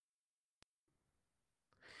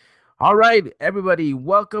All right, everybody,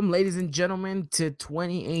 welcome, ladies and gentlemen, to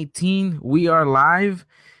 2018. We are live,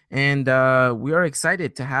 and we are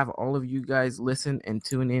excited to have all of you guys listen and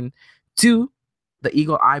tune in to the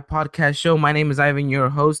Eagle Eye Podcast Show. My name is Ivan, your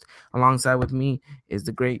host. Alongside with me is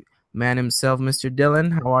the great man himself, Mr.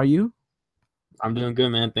 Dylan. How are you? I'm doing good,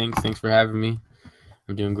 man. Thanks for having me.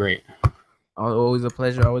 I'm doing great. Always a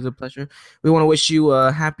pleasure. Always a pleasure. We want to wish you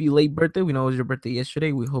a happy late birthday. We know it was your birthday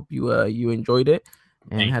yesterday. We hope you enjoyed it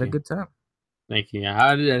and Thank had a you. good time. Thank you. Yeah,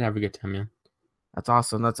 how did I have a good time, man? That's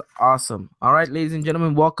awesome. That's awesome. All right, ladies and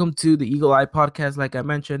gentlemen, welcome to the Eagle Eye Podcast. Like I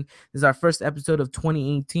mentioned, this is our first episode of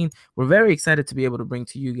 2018. We're very excited to be able to bring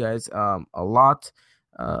to you guys a lot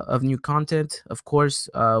of new content. Of course,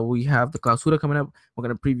 we have the Clausura coming up. We're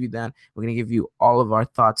going to preview that. We're going to give you all of our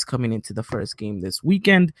thoughts coming into the first game this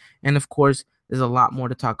weekend. And of course, there's a lot more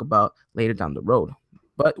to talk about later down the road.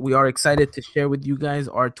 But we are excited to share with you guys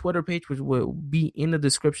our Twitter page, which will be in the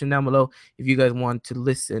description down below if you guys want to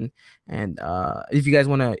listen and if you guys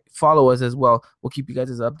want to follow us as well, we'll keep you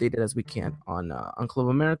guys as updated as we can on Club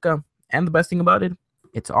America. And the best thing about it,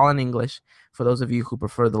 it's all in English for those of you who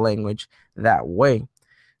prefer the language that way.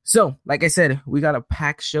 So, like I said, we got a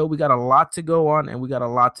packed show. We got a lot to go on, and we got a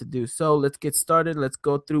lot to do. So let's get started. Let's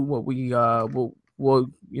go through what we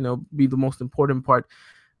will be the most important part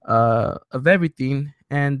of everything.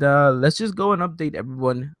 And let's just go and update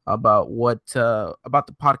everyone about what about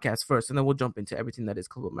the podcast first, and then we'll jump into everything that is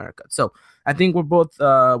Club America. So I think we're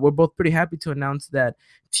both pretty happy to announce that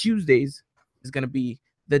Tuesdays is gonna be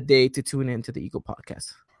the day to tune into the Eagle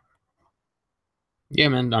podcast. Yeah,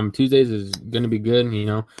 man. Tuesdays is gonna be good.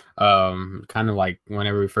 Kind of like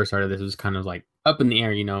whenever we first started, this was kind of like up in the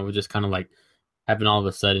air. It was just kind of like happened all of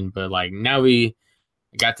a sudden. But like now we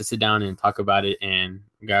got to sit down and talk about it, and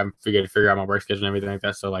got to figure out my work schedule and everything like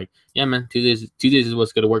that. So like, yeah, man. Tuesdays is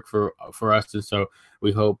what's gonna work for us, and so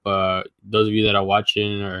we hope those of you that are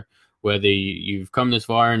watching, or whether you've come this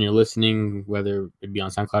far and you're listening, whether it be on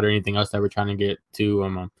SoundCloud or anything else that we're trying to get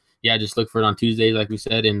to, yeah, just look for it on Tuesdays, like we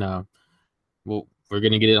said, and we're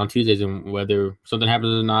gonna get it on Tuesdays, and whether something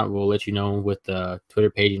happens or not, we'll let you know with the Twitter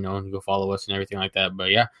page, and go follow us and everything like that.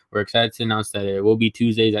 But yeah, we're excited to announce that it will be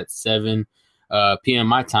Tuesdays at 7 p.m.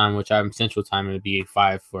 my time, which I'm Central Time. It would be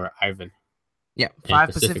 5 for Ivan Yeah, and 5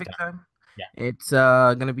 Pacific Pacific Time. time. Yeah. It's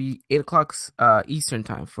gonna be 8 o'clock Eastern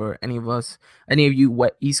time for any of you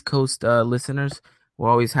East Coast listeners. We're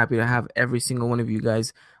always happy to have every single one of you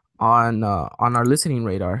guys on our listening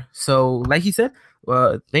radar. So, like he said,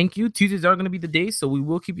 thank you. Tuesdays are gonna be the day, so we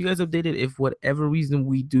will keep you guys updated if whatever reason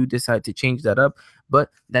we do decide to change that up.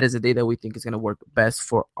 But that is a day that we think is gonna work best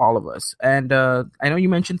for all of us. And I know you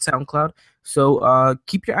mentioned SoundCloud. So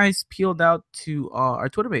keep your eyes peeled out to our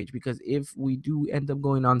Twitter page, because if we do end up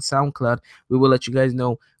going on SoundCloud, we will let you guys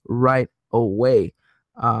know right away.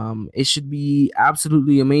 It should be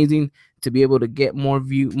absolutely amazing to be able to get more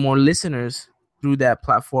listeners through that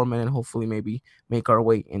platform, and then hopefully maybe make our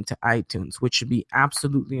way into iTunes, which should be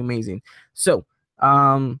absolutely amazing. So,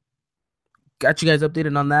 got you guys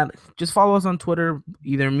updated on that. Just follow us on Twitter,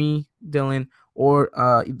 either me, Dylan, or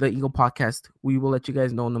the Eagle Podcast. We will let you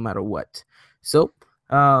guys know no matter what. So,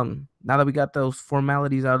 now that we got those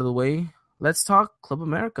formalities out of the way, let's talk Club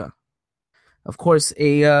America. Of course,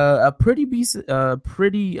 a pretty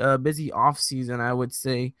busy off season, I would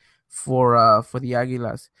say, for the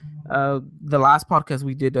Aguilas. The last podcast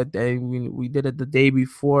we did it the day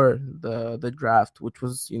before the draft, which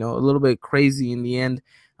was a little bit crazy in the end.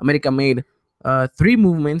 America made three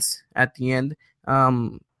movements at the end,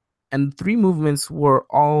 and three movements were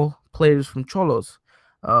all players from Cholos.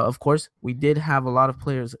 Of course, we did have a lot of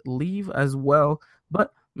players leave as well,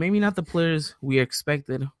 but maybe not the players we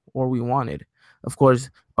expected or we wanted. Of course,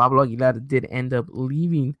 Pablo Aguilar did end up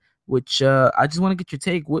leaving, which I just want to get your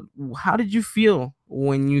take. How did you feel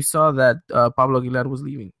when you saw that Pablo Aguilar was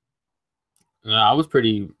leaving? I was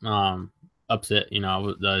pretty upset.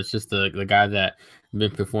 It's just the guy that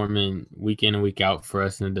been performing week in and week out for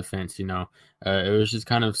us in the defense. It was just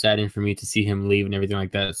kind of saddening for me to see him leave and everything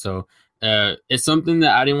like that. So it's something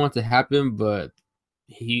that I didn't want to happen, but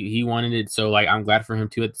he wanted it. So like I'm glad for him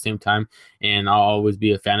too at the same time, and I'll always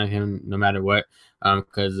be a fan of him no matter what,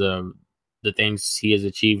 because the things he has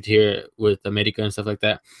achieved here with America and stuff like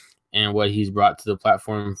that, and what he's brought to the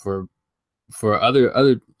platform for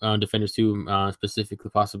other defenders too,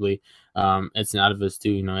 specifically possibly Edson Alvarez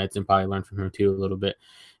too. Edson probably learned from him too a little bit,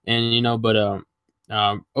 and but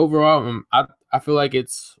overall, I feel like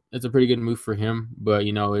it's a pretty good move for him, but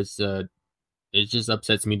it just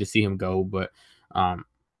upsets me to see him go. But um,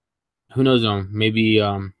 who knows? Maybe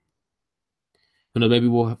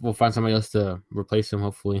we'll find somebody else to replace him.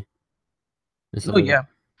 Hopefully, and stuff Oh like yeah, that.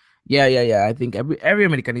 Yeah. I think every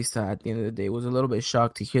Americanista at the end of the day was a little bit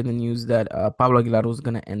shocked to hear the news that Pablo Aguilar was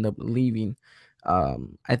gonna end up leaving.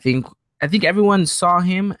 I think everyone saw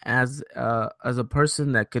him as a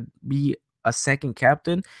person that could be a second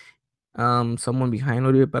captain, someone behind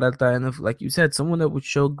Oribe Peralta, and if, like you said, someone that would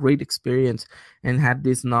show great experience and had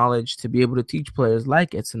this knowledge to be able to teach players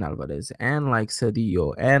like Edson Alvarez and like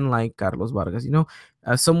Cedillo and like Carlos Vargas,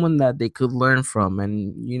 someone that they could learn from.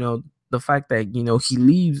 And, the fact that, he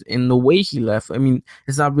leaves in the way he left, I mean,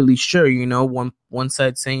 it's not really sure, one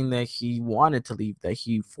side saying that he wanted to leave, that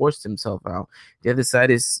he forced himself out. The other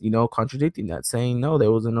side is, contradicting that, saying, no,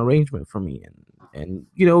 there was an arrangement for me. And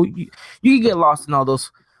you can get lost in all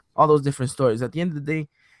those different stories. At the end of the day,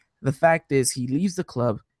 the fact is he leaves the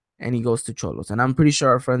club and he goes to Cholos. And I'm pretty sure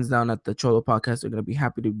our friends down at the Cholo podcast are going to be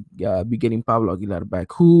happy to be getting Pablo Aguilar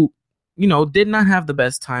back, who, did not have the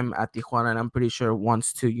best time at Tijuana. And I'm pretty sure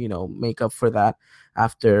wants to, make up for that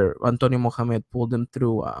after Antonio Mohamed pulled him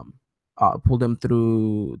through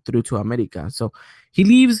to America. So he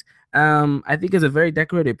leaves. I think as a very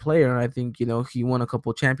decorated player. I think, he won a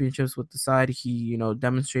couple championships with the side. He,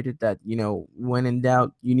 demonstrated that, when in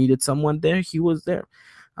doubt, you needed someone there. He was there.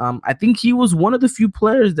 I think he was one of the few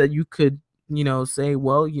players that you could, say,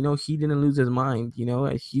 well, he didn't lose his mind.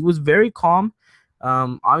 He was very calm.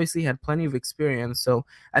 Obviously had plenty of experience. So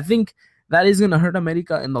I think that is going to hurt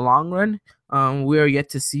America in the long run. We are yet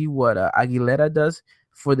to see what Aguilera does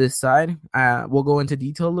for this side. We'll go into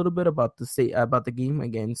detail a little bit about the game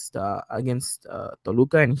against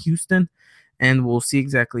Toluca and Houston, and we'll see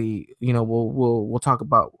exactly. We'll talk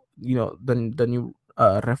about the new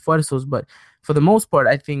refuerzos, but for the most part,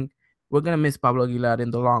 I think we're gonna miss Pablo Aguilar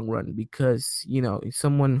in the long run because he's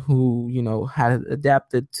someone who had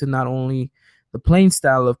adapted to not only the playing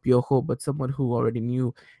style of Piojo, but someone who already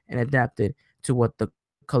knew and adapted to what the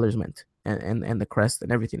colors meant and the crest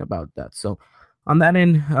and everything about that. So on that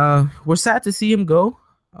end, we're sad to see him go.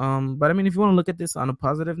 But I mean, if you want to look at this on a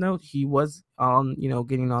positive note, he was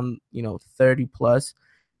getting on 30 plus.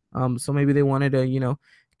 So maybe they wanted to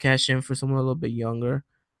cash in for someone a little bit younger.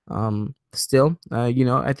 Still, I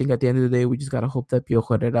think at the end of the day, we just gotta hope that Pio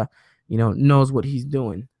Herrera, knows what he's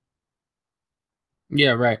doing.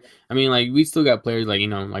 Yeah, right. I mean, like we still got players like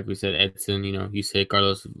like we said, Edson. You said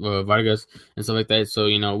Carlos Vargas and stuff like that. So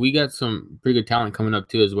we got some pretty good talent coming up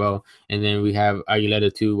too as well. And then we have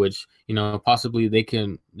Aguilera too, which possibly he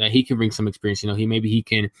can bring some experience. He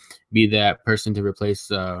can be that person to replace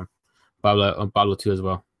Pablo too as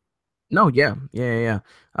well. No, yeah.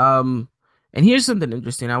 Um, and here's something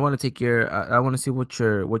interesting. I want to take I want to see what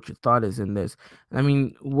your thought is in this. I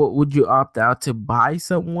mean, what would you opt out to buy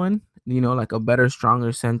someone, like a better,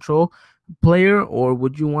 stronger central player, or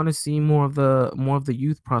would you want to see more of the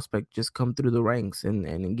youth prospect just come through the ranks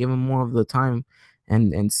and give him more of the time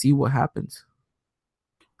and see what happens?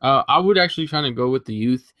 I would actually try to go with the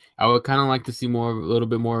youth. I would kind of like to see a little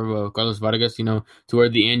bit more of Carlos Vargas,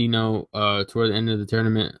 toward the end, toward the end of the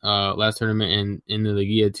tournament, last tournament and in the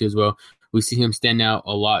Liga too as well. We see him stand out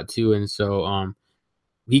a lot too, and so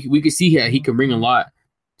we could see he can bring a lot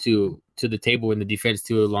to the table in the defense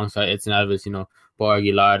too, alongside Edson Alvarez, Paul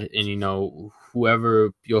Aguilar, and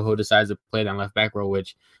whoever Piojo decides to play that left back role,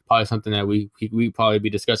 which probably something that we probably be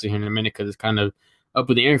discussing here in a minute because it's kind of up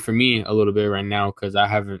in the air for me a little bit right now because I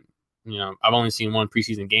haven't, I've only seen one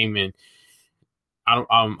preseason game and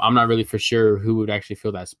I'm not really for sure who would actually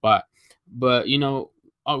fill that spot. But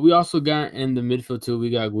we also got in the midfield too. We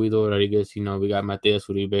got Guido Rodriguez. We got Mateus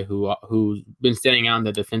Uribe, who's been standing out in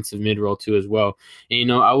the defensive mid role too as well. And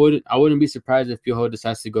I wouldn't be surprised if Piojo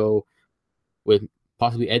decides to go with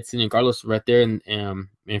possibly Edson and Carlos right there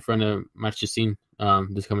in front of Marchesín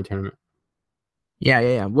this coming tournament.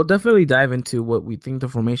 Yeah. We'll definitely dive into what we think the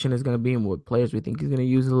formation is going to be and what players we think he's going to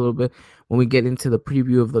use a little bit when we get into the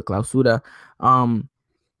preview of the Clausura.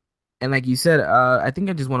 And like you said, I think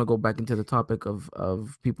I just want to go back into the topic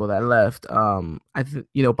of people that left. I think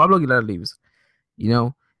Pablo Aguilar leaves. You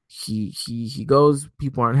know, he goes.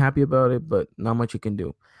 People aren't happy about it, but not much you can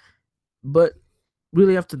do. But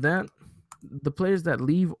really, after that, the players that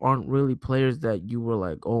leave aren't really players that you were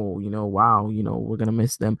like, oh, wow, we're gonna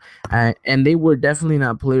miss them, and they were definitely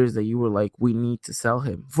not players that you were like, we need to sell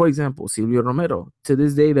him. For example, Silvio Romero. To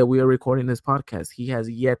this day that we are recording this podcast, he has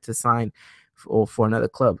yet to sign for another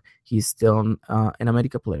club. He's still an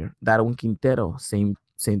America player. Darwin Quintero, same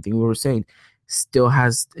thing we were saying, still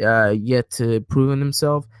has yet to prove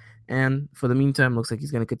himself. And for the meantime, looks like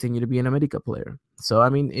he's going to continue to be an America player. So, I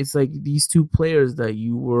mean, it's like these two players that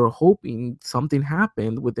you were hoping something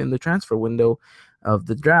happened within the transfer window of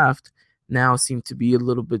the draft now seem to be a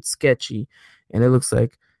little bit sketchy. And it looks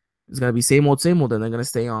like it's gonna be same old, and they're gonna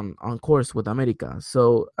stay on course with America.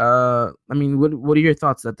 So, I mean, what are your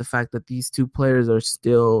thoughts that the fact that these two players are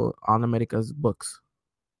still on America's books?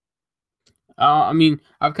 I mean,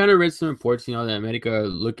 I've kind of read some reports, you know, that America are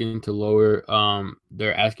looking to lower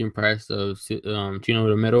their asking price of Chino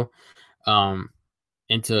Romero um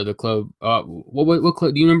into the club. What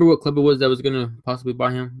club? Do you remember what club it was that was gonna possibly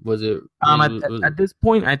buy him? Was it At this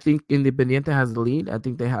point, I think Independiente has the lead. I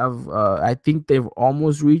think they have. I think they've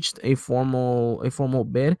almost reached a formal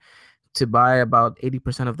bid to buy about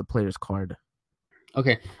 80% of the player's card.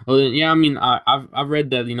 okay? Well, then, yeah. I mean, I've read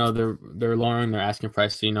that, you know, they're lowering their asking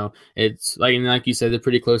price. So, you know, it's like, and like you said, they're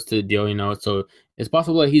pretty close to the deal. You know, so it's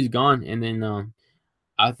possible that he's gone. And then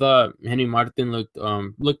I thought Henry Martin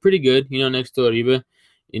looked pretty good. You know, next to Oribe.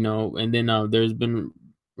 You know, and then there's been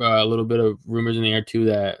a little bit of rumors in the air too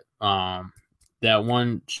that that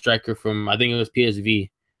one striker from, I think it was PSV.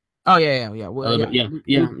 Oh yeah. A Well, little yeah, bit,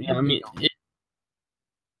 yeah, Luke, yeah. I Luke de mean,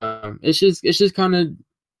 Jong. it's just kind of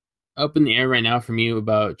up in the air right now for me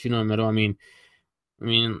about Chino Middle. I mean,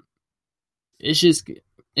 it's just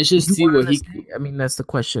it's Would just you see want what him to he. stay? I mean, that's the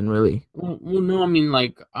question, really. Well, no, I mean,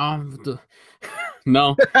 like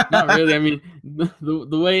no, not really. I mean,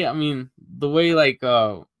 the way, the way, like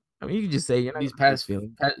I mean, you could just say you're not these gonna hurt his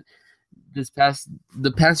feelings. this past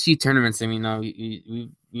the past few tournaments. I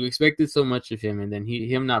mean, we expected so much of him, and then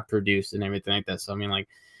him not produce and everything like that. So I mean, like,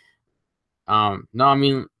 no, I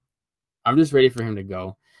mean, I'm just ready for him to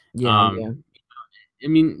go. Yeah.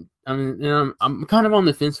 You know, I'm kind of on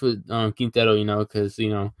the fence with Quintero, you know, because, you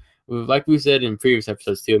know, like we said in previous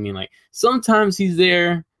episodes too. I mean, like, sometimes he's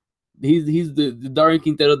there, he's the Darwin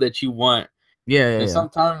Quintero that you want, and Yeah.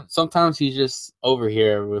 sometimes he's just over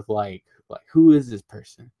here with like who is this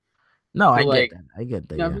person? No, I So get like, that. I get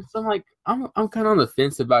that. yeah, Yeah. so I'm like, I'm kind of on the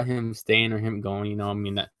fence about him staying or him going. You know, I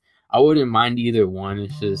mean, that I wouldn't mind either one.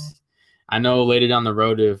 It's just, I know later down the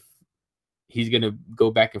road, if he's gonna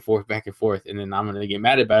go back and forth, and then I'm gonna get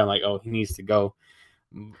mad about it, like, oh, he needs to go.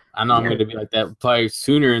 I know I'm Yeah. gonna be like that probably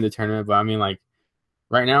sooner in the tournament, but I mean, like,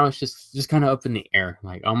 right now it's just kind of up in the air.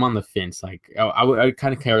 Like, I'm on the fence. Like, I would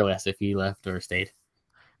kind of care less if he left or stayed.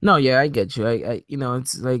 No, yeah, I get you.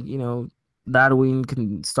 It's like, Darwin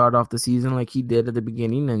can start off the season like he did at the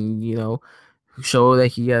beginning and, show that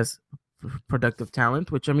he has productive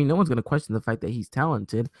talent, which I mean, no one's going to question the fact that he's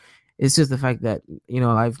talented. It's just the fact that,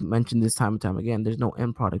 I've mentioned this time and time again, there's no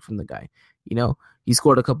end product from the guy. He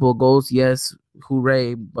scored a couple of goals, yes,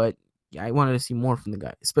 hooray, but yeah, I wanted to see more from the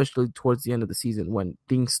guy, especially towards the end of the season when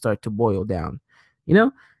things start to boil down. You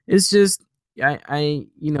know, it's just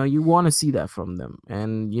you want to see that from them,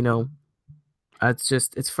 and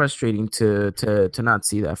it's frustrating to not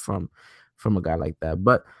see that from a guy like that.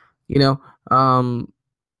 But you know, um,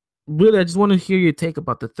 really, I just want to hear your take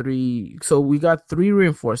about the three. So we got three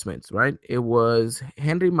reinforcements, right? It was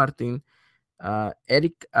Henry Martin,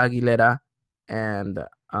 Eric Aguilera, and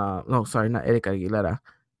no, sorry, not Eric Aguilera.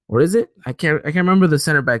 Or is it? I can't remember the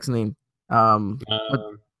center back's name. But Um,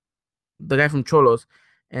 the guy from Cholos,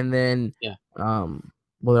 and then yeah.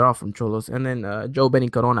 well, they're all from Cholos, and then Joe Benny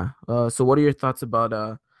Corona. So what are your thoughts about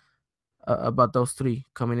those three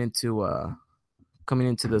coming into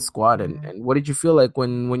the squad, and what did you feel like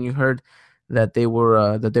when you heard that they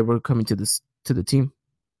were coming to the team?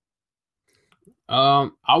 I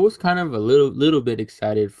was kind of a little bit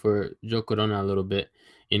excited for Joe Corona a little bit.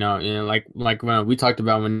 Like when we talked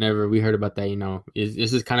about whenever we heard about that, you know, is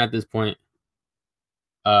this is kind of at this point.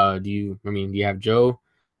 Do you have Joe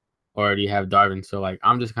or do you have Darwin? So like,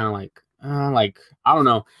 I'm just kind of like I don't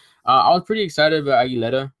know. I was pretty excited about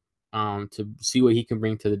Aguilera, to see what he can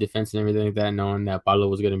bring to the defense and everything like that, knowing that Pablo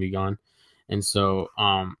was gonna be gone, and so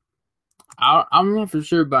I'm not for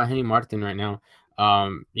sure about Henny Martin right now.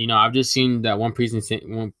 You know, I've just seen that one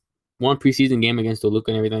preseason game against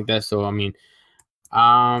Toluca and everything like that. So I mean,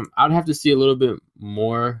 I'd have to see a little bit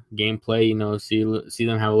more gameplay. You know, see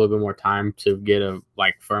them have a little bit more time to get a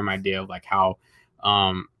like firm idea of like how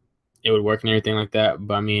it would work and everything like that.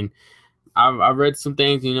 But I mean, I've read some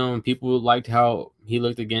things, you know, and people liked how he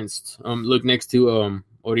looked next to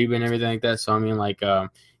Oribe and everything like that. So I mean, like,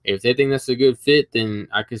 if they think that's a good fit, then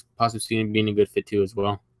I could possibly see him being a good fit too as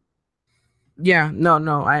well. Yeah,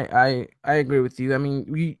 no, I agree with you. I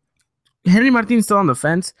mean, Henry Martin's still on the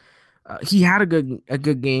fence. He had a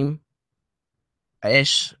good game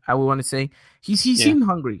ish. I would want to say he Yeah. seemed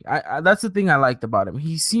hungry. That's the thing I liked about him.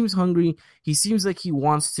 He seems hungry. He seems like he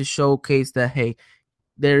wants to showcase that, hey,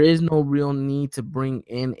 there is no real need to bring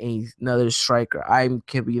in another striker. I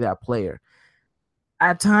can be that player.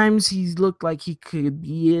 At times, he's looked like he could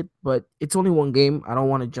be it, but it's only one game. I don't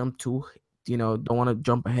want to don't want to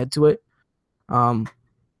jump ahead to it. Um,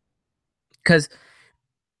 because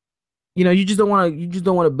you just don't want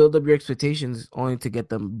to build up your expectations only to get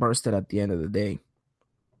them bursted at the end of the day.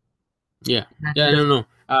 Yeah, I yeah, think I that's don't know.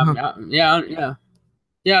 uh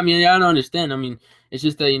Yeah. I mean, yeah, I don't understand. I mean, it's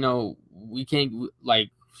just that we can't like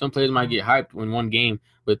some players might get hyped in one game,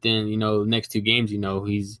 but then the next two games,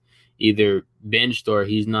 he's either benched or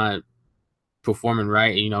he's not performing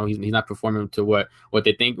right. He's not performing to what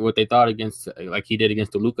they thought against like he did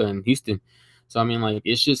against Toluca and Houston. So I mean, like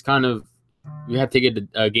it's just kind of we have to get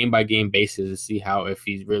a game by game basis to see how if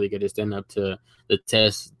he's really going to stand up to the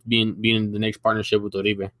test, being in the next partnership with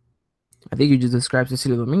Oribe. I think you just described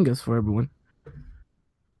Cecilio Dominguez for everyone.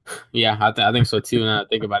 Yeah, I think so too. Now that I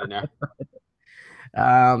think about it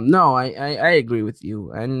now. No, I agree with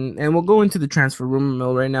you, and we'll go into the transfer room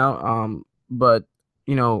mill right now. But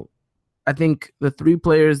you know, I think the three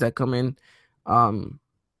players that come in, um,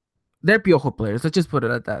 they're Piojo players. Let's just put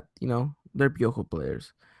it at that. They're Piojo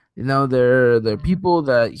players. They're people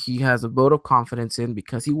that he has a vote of confidence in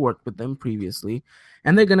because he worked with them previously,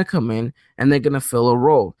 and they're gonna come in and they're gonna fill a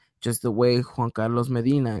role, just the way Juan Carlos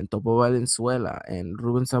Medina and Topo Valenzuela and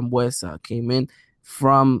Ruben Sambuesa came in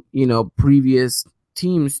from previous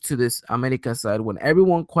teams to this America side when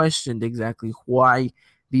everyone questioned exactly why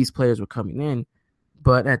these players were coming in.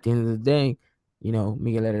 But at the end of the day,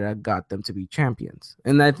 Miguel Herrera got them to be champions.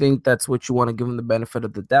 And I think that's what you want to give them the benefit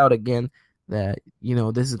of the doubt again, that,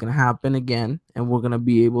 this is going to happen again and we're going to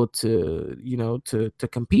be able to, to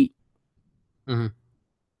compete. Hmm.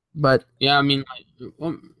 But Yeah, I mean, like,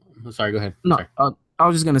 I'm sorry. Go ahead. I'm no, sorry. I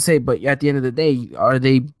was just going to say, but at the end of the day, are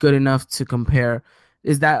they good enough to compare?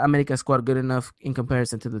 Is that America squad good enough in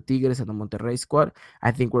comparison to the Tigres and the Monterrey squad?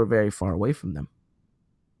 I think we're very far away from them.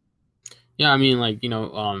 Yeah, I mean, like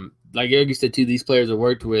like you said too, these players have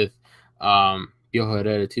worked with Piojo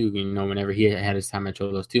Herrera too. Whenever he had his time at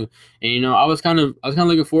Cholos too, and I was kind of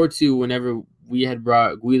looking forward to whenever we had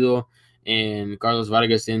brought Guido and Carlos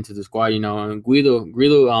Vargas into the squad. And Guido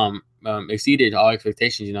exceeded all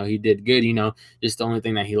expectations. He did good. Just the only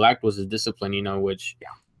thing that he lacked was his discipline. Which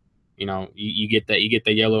you get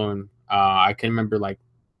that yellow, and I can remember like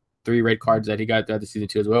three red cards that he got throughout the season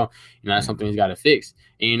too as well. That's Yeah. something he's got to fix.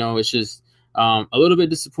 And it's just a little bit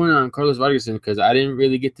disappointing on Carlos Vargas because I didn't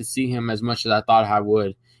really get to see him as much as I thought I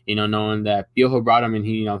would. Knowing that Piojo brought him and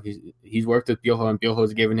he's worked with Piojo and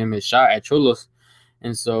Piojo's given him his shot at Cholos,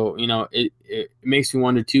 and so it makes me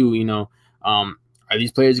wonder too. Are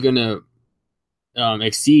these players gonna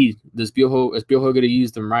exceed? Is Piojo going to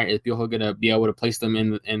use them right? Is Piojo going to be able to place them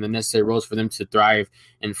in the necessary roles for them to thrive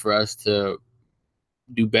and for us to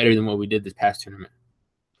do better than what we did this past tournament?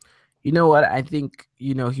 You know what? I think,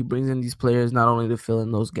 he brings in these players not only to fill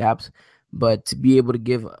in those gaps, but to be able to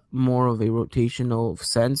give more of a rotational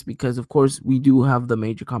sense because, of course, we do have the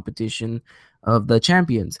major competition of the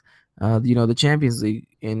champions, the Champions League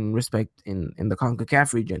in the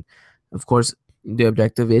CONCACAF region. Of course, the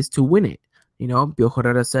objective is to win it. Pio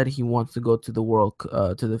Herrera said he wants to go to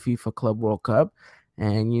to the FIFA Club World Cup,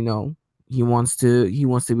 and he wants to be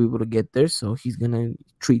able to get there. So he's gonna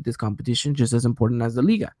treat this competition just as important as the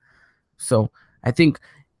Liga. So I think,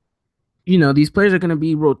 these players are going to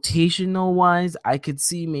be rotational wise. I could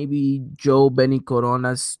see maybe Joe Benny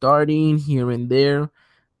Corona starting here and there.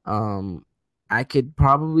 Um, I could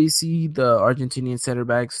probably see the Argentinian center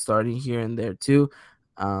backs starting here and there too.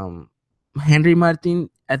 Um, Henry Martin,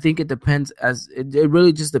 I think it depends it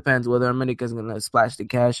really just depends whether America is gonna splash the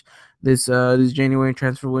cash this January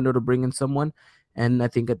transfer window to bring in someone. And I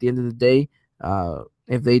think at the end of the day,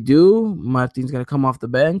 if they do, Martin's gonna come off the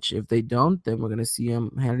bench. If they don't, then we're gonna see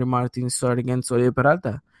Henry Martin start against Soria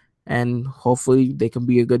Peralta. And hopefully they can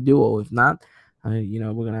be a good duo. If not,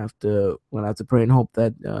 we're gonna have to pray and hope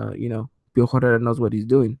that Pio Herrera knows what he's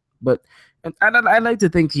doing. But I like to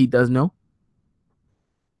think he does know.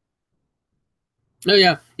 No,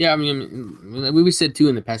 yeah, yeah. I mean, we said too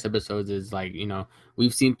in the past episodes is like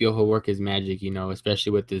we've seen Piojo work his magic.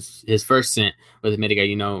 Especially with his first stint with Medica.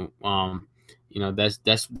 That's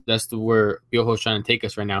the where Piojo's trying to take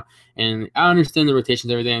us right now. And I understand the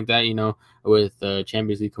rotations, everything like that. With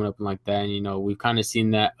Champions League coming up and like that. And we've kind of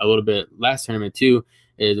seen that a little bit last tournament too.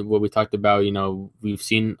 Is what we talked about. We've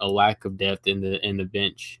seen a lack of depth in the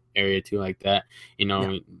bench area too, like that.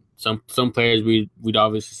 Yeah, Some players we'd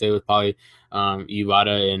obviously say was probably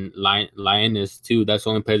Iwata and Lioness too. That's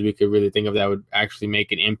the only players we could really think of that would actually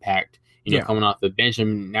make an impact. yeah, Coming off the bench,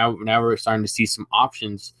 and now we're starting to see some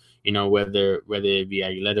options. Whether it be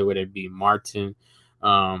Aguilera, whether it be Martin,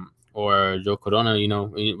 or Joe Corona.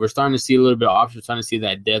 We're starting to see a little bit of options, starting to see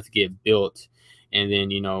that depth get built, and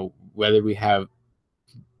then whether we have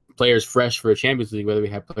players fresh for Champions League, whether we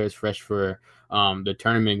have players fresh for the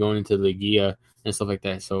tournament going into the Liga and stuff like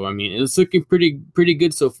that. So I mean, it's looking pretty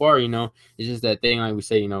good so far. It's just that thing like we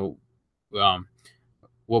say. Um,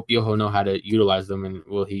 will Piojo know how to utilize them, and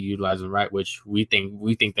will he utilize them right? Which we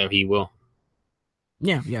think that he will.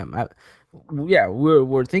 Yeah, yeah, yeah.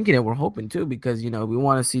 We're thinking it. We're hoping too because we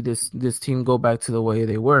want to see this team go back to the way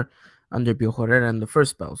they were under Piojo Herrera in the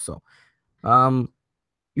first spell. So um,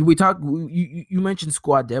 you mentioned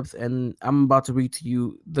squad depth, and I'm about to read to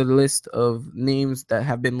you the list of names that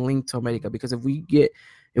have been linked to America. Because if we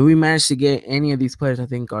manage to get any of these players, I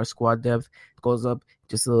think our squad depth goes up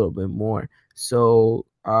just a little bit more. So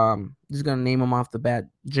just gonna name them off the bat: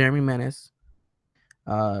 Jeremy Menes,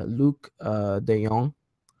 Luke De Jong,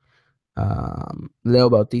 Leo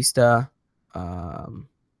Bautista, um,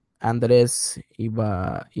 Andres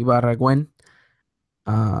Ibarraguen.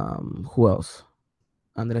 Who else?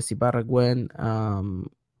 Andres Ibarraguen.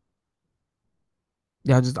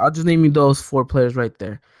 Yeah, I'll just name you those four players right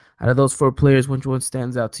there. Out of those four players, which one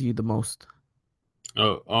stands out to you the most?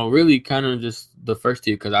 Oh, really? Kind of just the first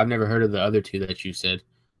two because I've never heard of the other two that you said.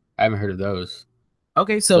 I haven't heard of those.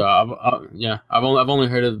 Okay, So so yeah, I've only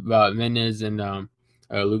heard about Menez and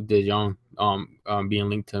Luke De Jong being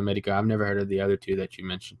linked to America. I've never heard of the other two that you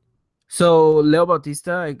mentioned. So Leo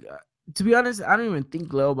Bautista, like, to be honest, I don't even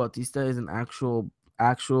think Leo Bautista is an actual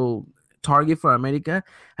target for America.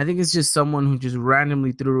 I think it's just someone who just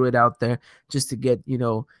randomly threw it out there just to get,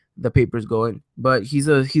 the papers going. But he's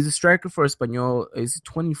a striker for Espanyol. He's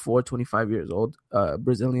 24, 25 years old,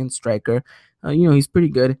 Brazilian striker. He's pretty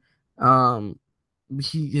good. Um,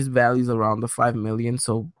 his value's around the 5 million.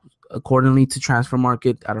 So accordingly to transfer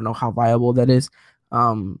market, I don't know how viable that is.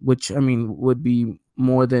 Which I mean would be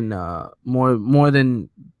more than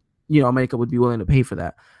America would be willing to pay for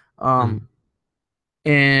that. Um, Mhm.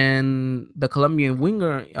 and the Colombian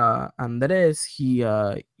winger Andres, he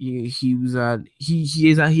actually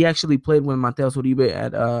played with Mateus Uribe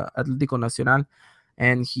at Atlético Nacional,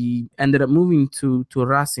 and he ended up moving to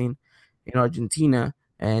Racing in Argentina,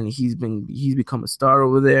 and he's become a star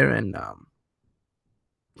over there, and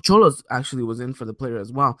Cholos actually was in for the player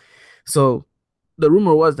as well. So the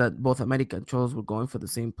rumor was that both America and Cholos were going for the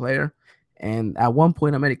same player. And at one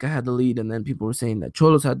point, America had the lead, and then people were saying that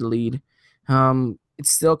Cholos had the lead. It's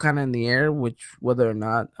still kind of in the air, which whether or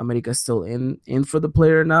not America's still in for the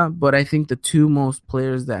player or not. But I think the two most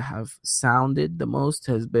players that have sounded the most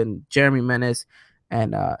has been Jeremy Menes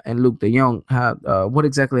and Luke De Jong. What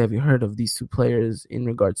exactly have you heard of these two players in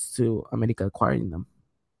regards to America acquiring them?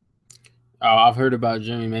 I've heard about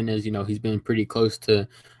Jeremy Menez. He's been pretty close to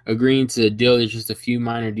agreeing to the deal. There's just a few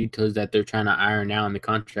minor details that they're trying to iron out in the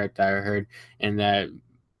contract, I heard, and that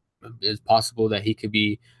it's possible that he could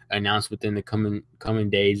be announced within the coming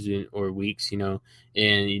days or weeks. And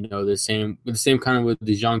the same kind of with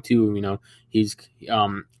De Jong too. He's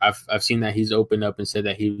I've seen that he's opened up and said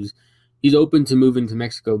that he's open to moving to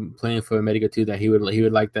Mexico, playing for America too. That he would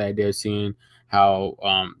like the idea of seeing how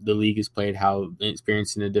the league is played, how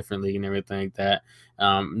experiencing a different league and everything like that.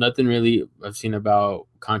 Nothing really I've seen about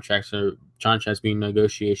contracts being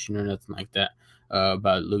negotiation or nothing like that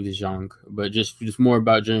about Luke De Jong, but just more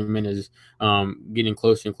about Jeremy Menez getting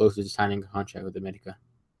closer and closer to signing a contract with America.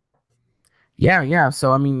 Yeah, yeah.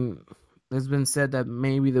 So I mean, it's been said that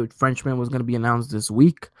maybe the Frenchman was going to be announced this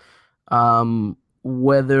week. Um,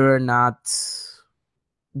 whether or not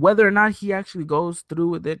whether or not he actually goes through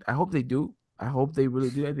with it, I hope they do. I hope they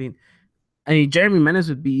really do. I mean, Jeremy Menes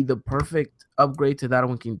would be the perfect upgrade to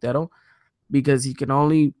Darwin Quintero because he can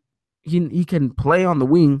play on the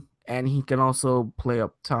wing and he can also play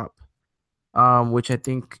up top. Which I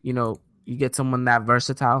think you get someone that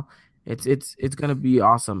versatile. It's gonna be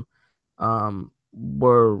awesome.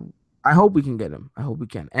 We're I hope we can get him. I hope we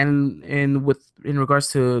can. And in regards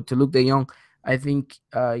to Luke De Jong, I think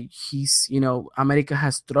he's America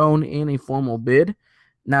has thrown in a formal bid.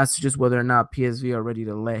 Now it's just whether or not PSV are ready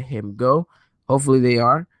to let him go. Hopefully they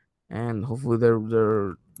are, and hopefully they're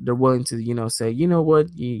willing to say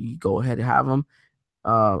what you go ahead and have him.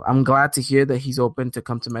 I'm glad to hear that he's open to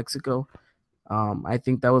come to Mexico. I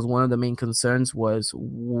think that was one of the main concerns was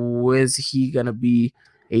he gonna be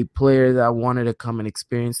a player that wanted to come and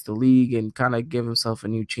experience the league and kind of give himself a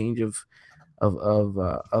new change of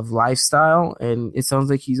lifestyle, and it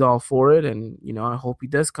sounds like he's all for it. And I hope he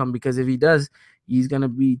does come, because if he does, he's gonna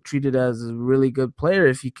be treated as a really good player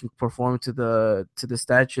if he can perform to the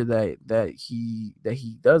stature that he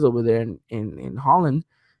does over there in Holland.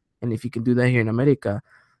 And if he can do that here in America,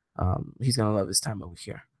 he's gonna love his time over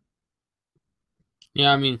here.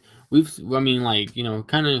 Yeah, I mean, like,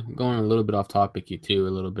 kind of going a little bit off topic, you too, a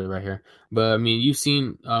little bit right here. But I mean, you've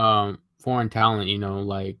seen foreign talent,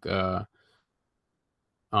 like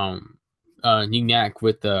Gignac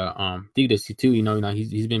with the Tigres too.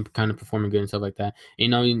 He's been kind of performing good and stuff like that.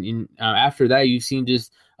 After that, you've seen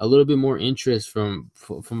just a little bit more interest from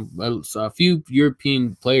a few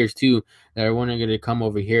European players too that are wanting to come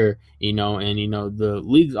over here. And the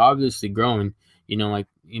league's obviously growing.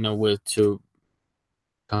 With to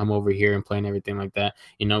come over here and play and everything like that.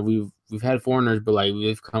 We've had foreigners, but like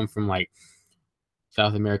they've come from like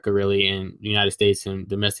South America really, and the United States, and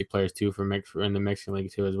domestic players too from Mexico and the Mexican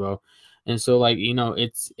league too as well. And so like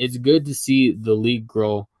it's good to see the league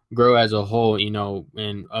grow as a whole,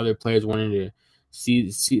 and other players wanting to see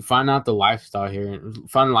find out the lifestyle here and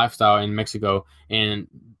find the lifestyle in Mexico, and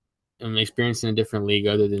experiencing a different league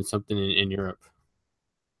other than something in Europe.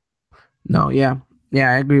 No, yeah.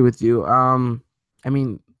 Yeah, I agree with you. I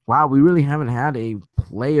mean, wow, we really haven't had a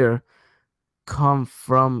player come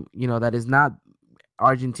from, that is not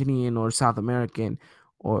Argentinian or South American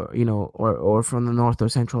or, or from the North or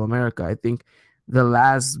Central America. I think the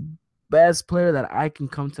last best player that I can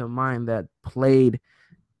come to mind that played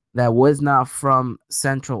that was not from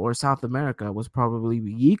Central or South America was probably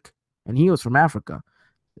Yeek, and he was from Africa.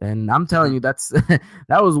 And I'm telling Mhm. you, that's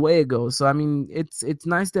that was way ago. So I mean, it's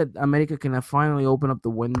nice that America can finally open up the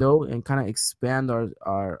window and kind of expand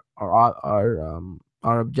our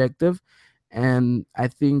objective. And I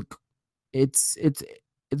think it's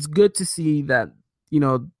good to see that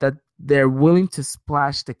that they're willing to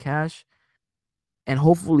splash the cash, and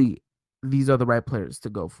hopefully these are the right players to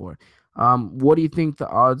go for. What do you think the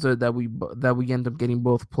odds are that we end up getting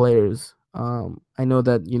both players? I know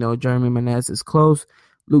that Jeremy Menez is close.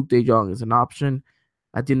 Luke De Jong is an option.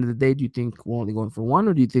 At the end of the day, do you think we're only going for one,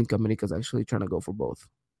 or do you think America's actually trying to go for both?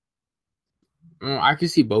 I can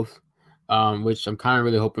see both, which I'm kind of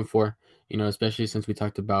really hoping for. Especially since we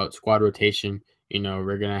talked about squad rotation.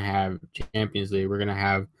 We're gonna have Champions League. We're gonna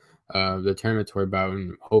have the tournament to worry about,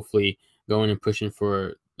 and hopefully going and pushing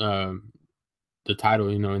for the title.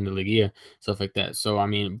 In the Liga, stuff like that. So I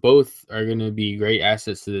mean, both are gonna be great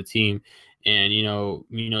assets to the team, and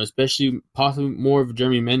especially possibly more of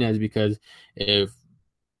Jeremy Menez, because if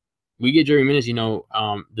we get Jerry Minutes,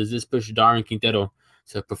 does this push Darwin Quintero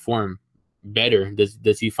to perform better?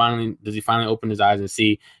 Does he finally open his eyes and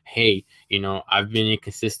see, hey, I've been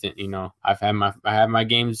inconsistent. I have my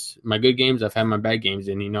games, my good games. I've had my bad games,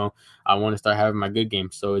 and I want to start having my good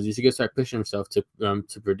games. So is he gonna start pushing himself to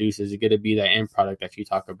produce? Is it gonna be that end product that you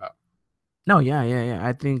talk about? No, yeah, yeah, yeah.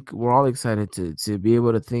 I think we're all excited to be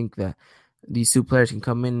able to think that these two players can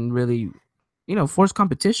come in and really, force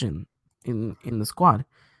competition in the squad.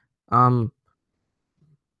 Um,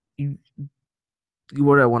 you,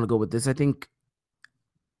 where do I want to go with this?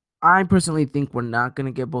 I personally think we're not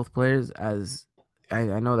gonna get both players. As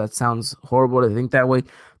I know that sounds horrible to think that way,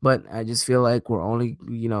 but I just feel like we're only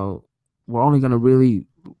gonna really,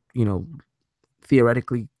 you know,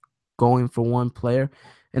 theoretically going for one player,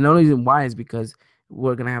 and the only reason why is because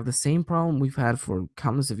we're gonna have the same problem we've had for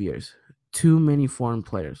countless of years: too many foreign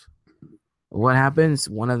players. What happens?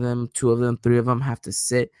 One of them, two of them, three of them have to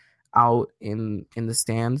sit out in the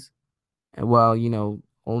stands, and well,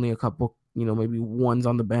 only a couple, maybe one's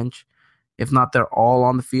on the bench. If not, they're all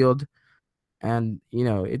on the field. And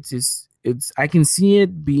it's just I can see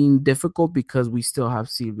it being difficult because we still have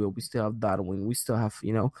Silvio, we still have Darwin, we still have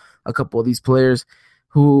a couple of these players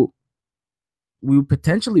who we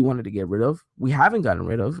potentially wanted to get rid of, we haven't gotten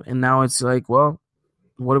rid of, and now it's like, well,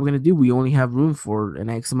 what are we gonna do? We only have room for an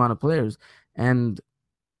X amount of players, and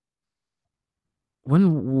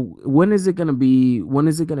when is it gonna be? When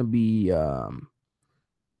is it gonna be? That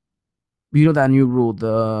new rule, what's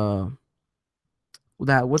No,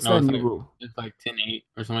 that it's new like rule? it's like 10-8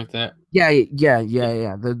 or something like that. Yeah, yeah, yeah, It,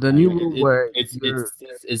 yeah. The yeah, new yeah. rule where It's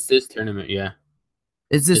this tournament. Yeah,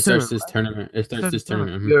 it's it this starts tournament, this right? tournament. It It starts starts this this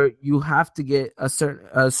tournament. tournament. You have to get a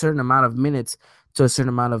certain amount of minutes to a certain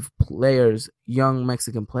amount of players, young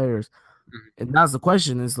Mexican players, Mhm. and that's the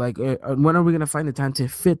question. Is like, when are we gonna find the time to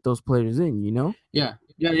fit those players in? Yeah, yeah,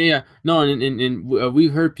 yeah, yeah. No, and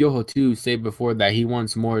we've heard Piojo too say before that he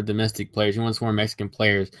wants more domestic players. He wants more Mexican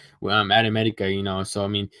players at America. So I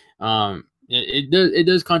mean, it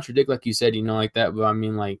does contradict like you said, like that. But I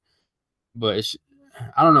mean, like, but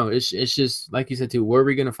I don't know. It's just like you said too. Where are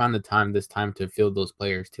we gonna find the time this time to field those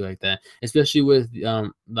players too like that? Especially with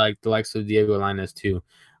like the likes of Diego Lainez too,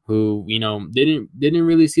 who didn't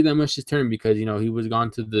really see that much this turn because he was gone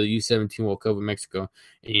to the U17 World Cup with Mexico,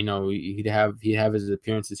 and he'd have his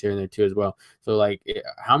appearances here and there too as well. So like,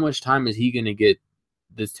 how much time is he gonna get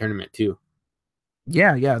this tournament too?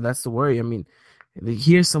 Yeah, yeah, that's the worry. I mean,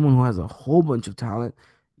 here's someone who has a whole bunch of talent.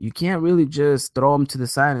 You can't really just throw them to the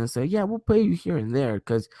side and say, "Yeah, we'll pay you here and there,"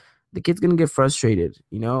 because the kid's gonna get frustrated.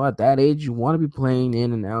 At that age, you want to be playing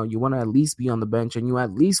in and out. You want to at least be on the bench, and you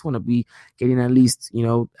at least want to be getting at least,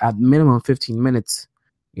 at minimum 15 minutes.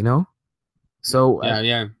 You know, so Yeah,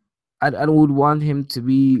 yeah. I would want him to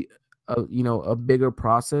be a bigger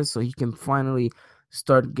process so he can finally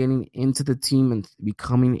start getting into the team and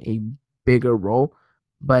becoming a bigger role.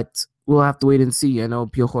 But we'll have to wait and see. I know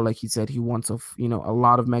Piojo, like he said, he wants a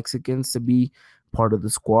lot of Mexicans to be part of the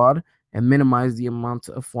squad and minimize the amount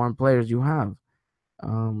of foreign players you have.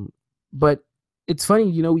 Um, but it's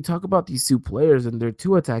funny, we talk about these two players and they're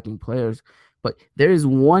two attacking players, but there is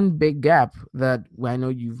one big gap that I know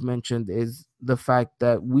you've mentioned is the fact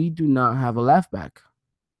that we do not have a left back.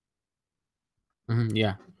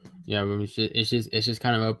 Yeah, yeah. I mean, it's just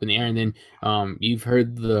kind of up in the air. And then you've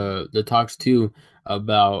heard the talks too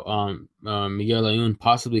about Miguel Ayun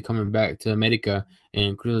possibly coming back to America,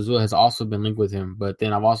 and Cruz Azul has also been linked with him. But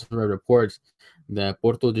then I've also read reports that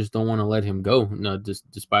Porto just don't want to let him go. No,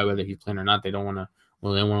 despite whether he's playing or not, they don't want to.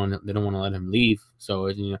 Well, they don't want to let him leave. So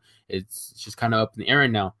it's just kind of up in the air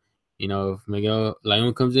now. If Miguel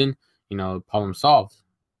Ayun comes in, problem solved.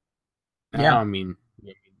 Yeah. Now, I mean,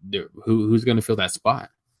 who's going to fill that spot?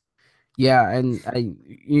 Yeah, and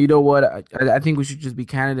you know what? I think we should just be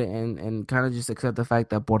candid and kind of just accept the fact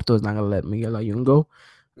that Porto is not gonna let Miguel Ayun go.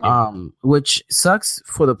 Yeah. Which sucks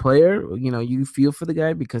for the player. You feel for the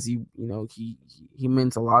guy because he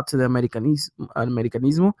means a lot to the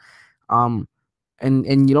Americanismo. Um,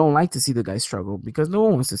 and you don't like to see the guy struggle because no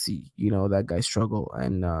one wants to see that guy struggle.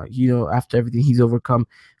 And after everything he's overcome,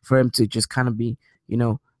 for him to just kind of be you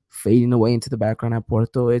know fading away into the background at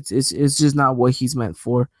Porto, it's just not what he's meant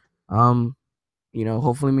for. Um,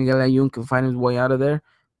 hopefully Miguel Ayun can find his way out of there.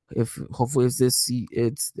 If hopefully it's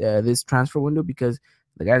this transfer window because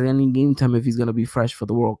the guy's gonna need game time if he's gonna be fresh for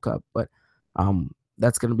the World Cup. But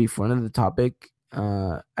that's gonna be for another topic.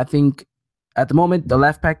 I think at the moment the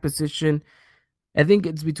left back position, I think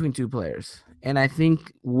it's between two players, and I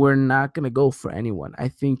think we're not gonna go for anyone. I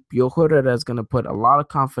think Piojo Herrera is gonna put a lot of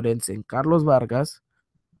confidence in Carlos Vargas,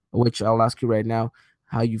 which I'll ask you right now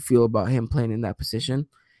how you feel about him playing in that position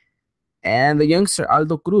and the youngster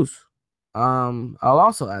Aldo Cruz. I'll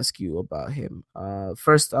also ask you about him.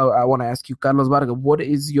 First, I want to ask you, Carlos Vargas. What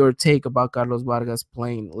is your take about Carlos Vargas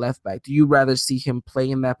playing left back? Do you rather see him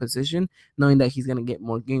play in that position, knowing that he's gonna get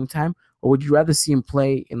more game time, or would you rather see him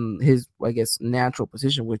play in his, I guess, natural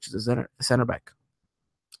position, which is a center back?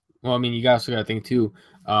 Well, I mean, you guys also got to think too.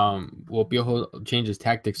 Well, Piojo changes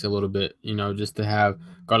tactics a little bit, just to have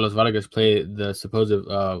Carlos Vargas play the supposed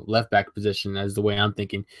left back position, as the way I'm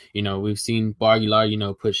thinking. We've seen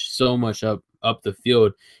Aguilar, push so much up the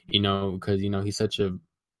field, because he's such a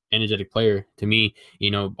energetic player to me.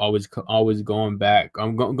 Always going back.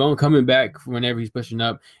 I'm going coming back whenever he's pushing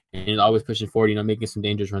up, and he's always pushing forward. Making some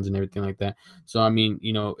dangerous runs and everything like that. So I mean,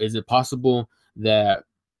 is it possible that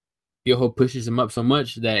Piojo pushes him up so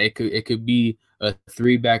much that it could be a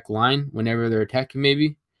three back line whenever they're attacking?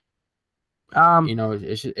 Maybe Um,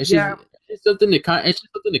 yeah, it's something to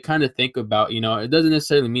kind of think about. It doesn't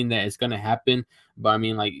necessarily mean that it's gonna happen, but I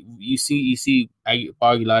mean, like you see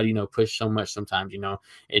Aguilar, push so much sometimes,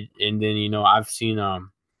 and then I've seen kind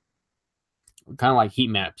of like heat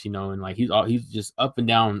maps, and like he's just up and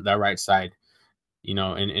down that right side,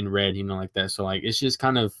 in red, like that. So like it's just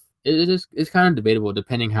kind of it's kind of debatable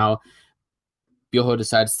depending how Piojo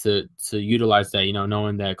decides to utilize that,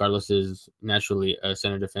 knowing that Carlos is naturally a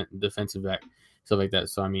center defensive back, stuff like that.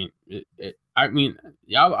 So I mean, I mean,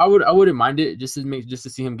 yeah, I wouldn't mind it just to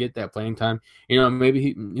see him get that playing time.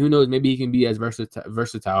 Maybe who knows, maybe he can be as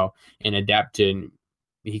versatile and adapt to. And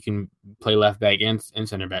he can play left back and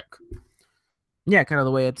center back. yeah, kind of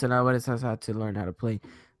the way it's Alvarez has had to learn how to play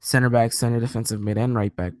center back, center defensive mid, and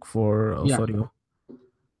right back for Yeah. Osorio.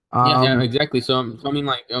 Yeah, yeah, Um, exactly. So I mean,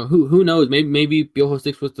 like, who knows? Maybe Piojo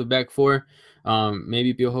sticks with the back four.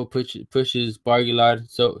 Maybe Piojo pushes Barguilard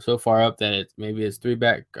so far up that maybe it's three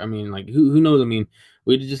back. I mean, like, who knows? I mean,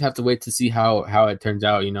 we just have to wait to see how it turns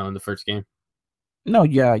out. In the first game. no,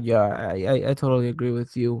 yeah, yeah, I totally agree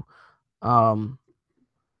with you. Um,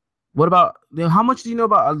 what about how much do you know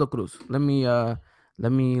about Aldo Cruz? Let me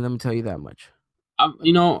tell you that much. I've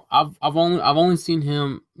only seen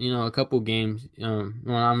him a couple games. Well,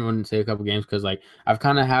 I wouldn't say a couple games because like I've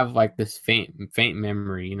kind of have like this faint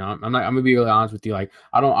memory. I'm gonna be really honest with you. Like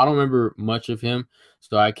I don't remember much of him,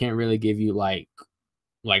 so I can't really give you like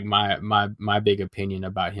my big opinion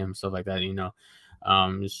about him, stuff like that.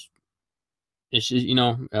 Just it's just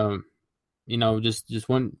just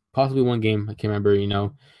one possibly one game I can't remember.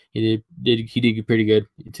 He did pretty good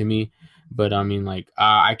to me, but I mean like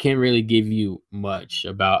I can't really give you much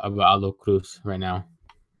about Alo Cruz right now.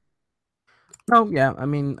 Oh yeah, I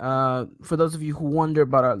mean, for those of you who wonder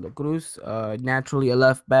about Arlo Cruz, naturally a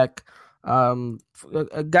left back.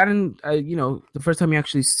 Got in, the first time you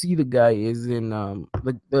actually see the guy is in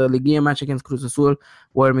the Liga match against Cruz Azul,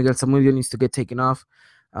 where Miguel Samudio needs to get taken off.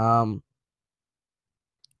 Um,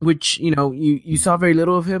 which you saw very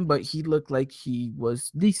little of him, but he looked like he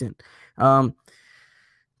was decent. Um,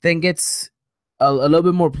 then gets a little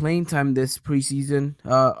bit more playing time this preseason.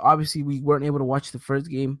 Obviously, we weren't able to watch the first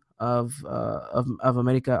game of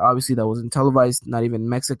America. Obviously, that wasn't televised, not even in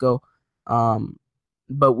Mexico. Um,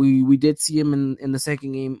 but we did see him in the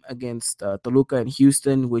second game against Toluca in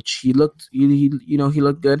Houston, which he looked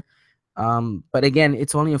good. But again,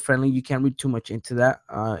 it's only a friendly. You can't read too much into that.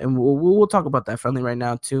 And we'll talk about that friendly right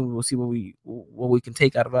now too. We'll see what we can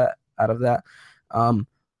take out of that.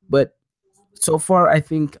 But so far, I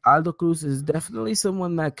think Aldo Cruz is definitely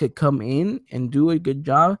someone that could come in and do a good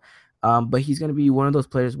job. But he's going to be one of those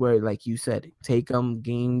players where, like you said, take him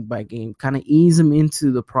game by game, kind of ease him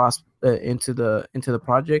into the project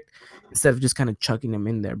instead of just kind of chucking him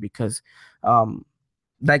in there because,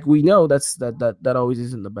 like we know, that always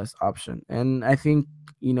isn't the best option. And I think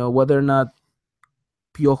whether or not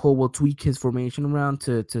Piojo will tweak his formation around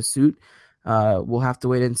to suit, we'll have to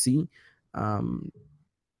wait and see. Um,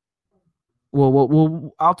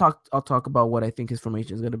 I'll talk about what I think his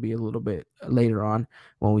formation is going to be a little bit later on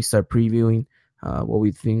when we start previewing what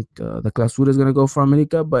we think the Clausura is going to go for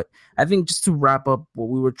America. But I think just to wrap up what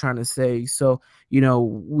we were trying to say, so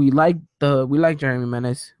we like Jeremy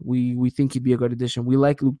Menes. We think he'd be a good addition. We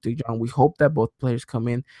like Luke De Jong. We hope that both players come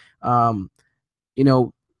in. Um, you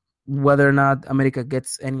know, Whether or not America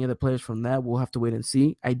gets any of the players from that, we'll have to wait and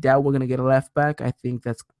see. I doubt we're going to get a left back. I think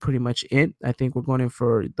that's pretty much it. I think we're going in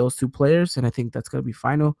for those two players, and I think that's going to be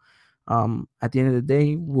final. At the end of the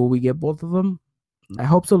day, will we get both of them? I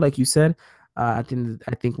hope so. Like you said, I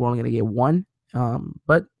think we're only going to get one.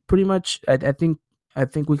 But pretty much, I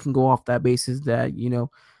think we can go off that basis that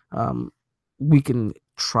um, we can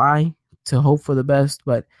try to hope for the best,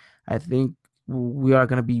 but I think we are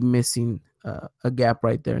going to be missing a gap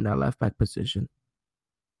right there in that left back position.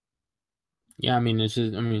 Yeah, I mean, it's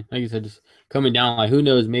just, I mean, like you said, just coming down. Like, who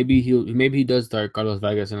knows? Maybe he does start Carlos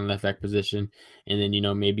Vargas in the left back position, and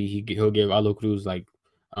then maybe he'll give Alo Cruz like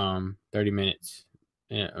 30 minutes,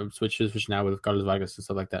 yeah, switch now with Carlos Vargas and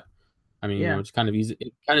stuff like that. I mean, Yeah, just kind of easy,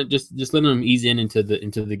 kind of just letting him ease into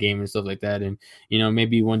the game and stuff like that, and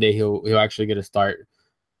maybe one day he'll actually get a start.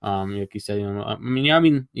 Like you said, I mean, yeah, I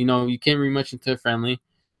mean, you can't read much into a friendly.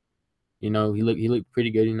 He looked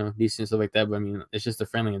pretty good, decent stuff like that. But I mean, it's just a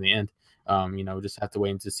friendly in the end. Just have to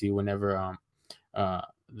wait to see whenever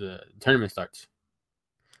the tournament starts.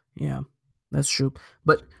 yeah, that's true.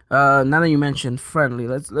 But now that you mentioned friendly,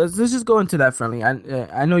 let's just go into that friendly.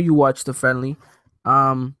 I know you watched the friendly.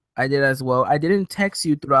 I did as well. I didn't text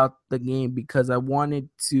you throughout the game because I wanted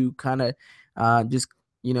to kind of just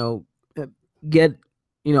you know uh, get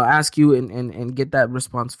ask you and get that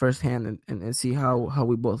response firsthand and see how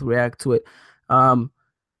we both react to it. Um,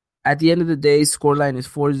 at the end of the day, scoreline is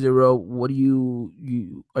 4-0. What do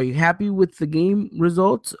you are you happy with the game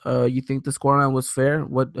results? You think the scoreline was fair?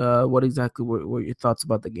 What exactly were your thoughts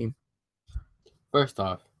about the game? First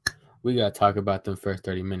off, we gotta talk about them first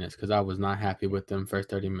 30 minutes because I was not happy with them first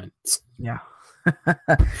 30 minutes. Yeah.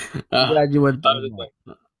 I'm uh, glad you went I through was that. like,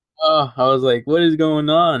 I was like, what is going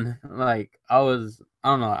on? Like, I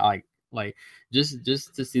don't know, like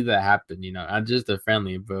just to see that happen, I'm just a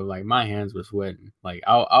friendly, but like my hands were sweating. Like,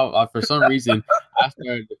 I for some reason I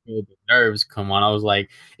started to feel the nerves come on. I was like,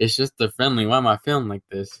 it's just a friendly. Why am I feeling like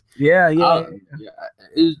this? Yeah, I yeah, yeah,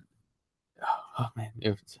 it, oh man, it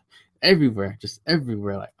was everywhere, just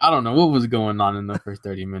everywhere. Like, I don't know what was going on in the first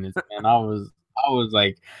 30 minutes, man. I was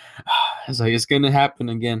like, it's gonna happen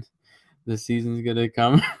again. The season's gonna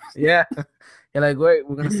come. yeah. You're like, wait,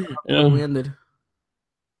 we're gonna start off the way we Yeah, ended.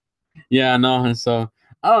 yeah, no, and so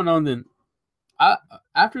I don't know. And then I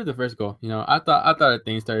after the first goal, I thought that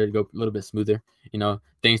things started to go a little bit smoother.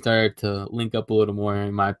 Things started to link up a little more,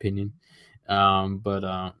 in my opinion. But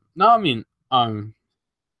no, I mean,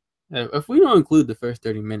 if we don't include the first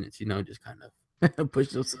 30 minutes, just kind of Push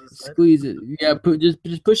those to the side. squeeze it, yeah,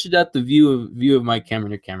 just push it out the view of my camera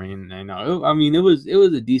to camera, and I know, I mean, it was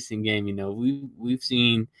a decent game. We've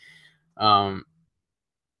seen um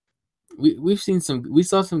we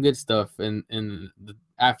saw some good stuff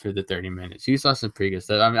after the 30 minutes. You saw some pretty good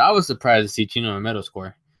stuff. I mean, I was surprised to see Chino and Meadow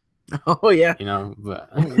score. Oh yeah. But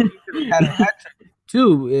He could have had a hat trick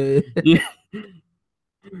too. yeah,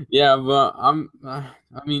 yeah, but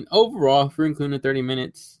I mean, overall, for including the 30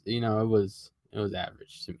 minutes, it was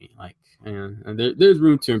average to me. Like, and there's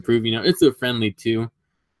room to improve. It's a friendly too.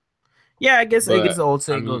 Yeah, I guess But the old I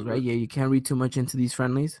saying goes, mean, right? Yeah, you can't read too much into these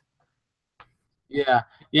friendlies. yeah,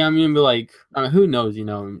 yeah. I mean, but like, I mean, who knows?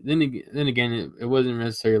 Then again, it wasn't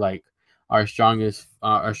necessarily like our strongest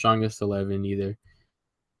 11 either,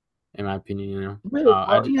 in my opinion. Really?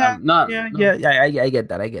 Well, yeah, I'm not, yeah, no, yeah, yeah. I get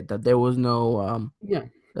that. I get that. yeah,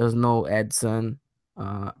 There was no Edson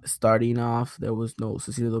starting off. There was no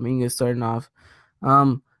Cecilio Dominguez starting off.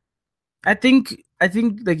 Um, I think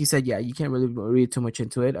like you said, yeah, you can't really read too much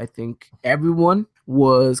into it. I think everyone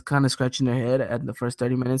was kind of scratching their head at the first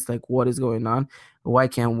 30 minutes, like what is going on? Why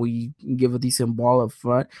can't we give a decent ball up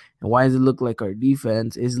front? And why does it look like our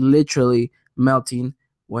defense is literally melting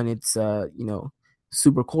when it's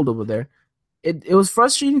super cold over there? It was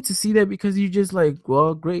frustrating to see that because you're just like,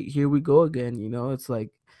 well, great, here we go again. It's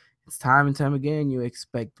like it's time and time again. You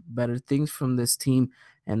expect better things from this team,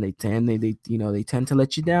 and they tend to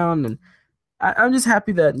let you down. And I'm just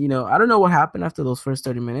happy that I don't know what happened after those first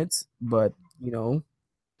 30 minutes, but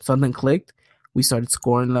something clicked. We started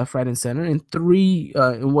scoring left, right, and center in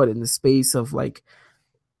in the space of like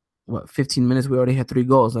what 15 minutes we already had three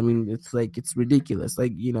goals. I mean, it's ridiculous.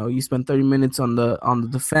 Like, you spend 30 minutes on the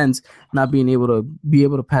defense not being able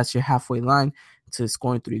to pass your halfway line to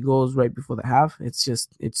scoring three goals right before the half. It's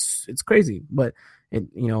just it's crazy, but it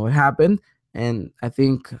happened. And I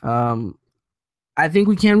think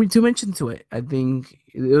we can't read too much into it. I think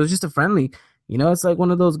it was just a friendly. It's like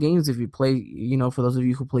one of those games. If you play, for those of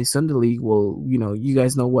you who play Sunday League, well, you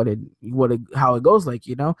guys know how it goes. Like,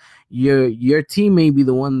 your team may be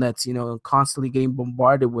the one that's constantly getting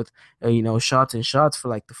bombarded with shots and shots for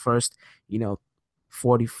like the first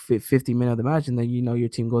 40 50 minutes of the match, and then your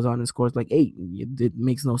team goes on and scores like eight. It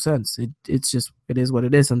makes no sense. It's just it is what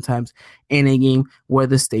it is sometimes in a game where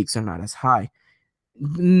the stakes are not as high.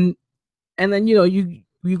 And then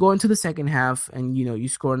you go into the second half and you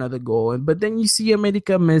score another goal, but then you see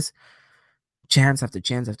America miss chance after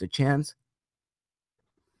chance after chance.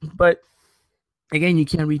 But again, you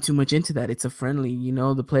can't read too much into that. It's a friendly.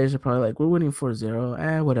 The players are probably like, we're winning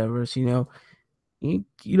 4-0, whatever. So,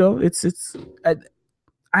 it's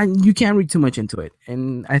you can't read too much into it.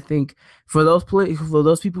 And I think for those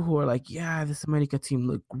people who are like, yeah, this America team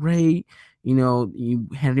looked great.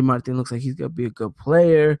 Henry Martin looks like he's gonna be a good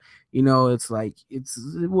player. It's like it's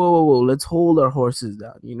whoa, whoa, whoa. Let's hold our horses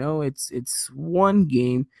down. It's one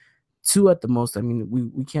game, two at the most. I mean,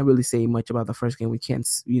 we can't really say much about the first game. We can't,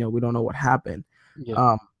 we don't know what happened. yeah,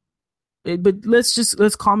 Um, but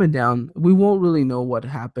let's calm it down. We won't really know what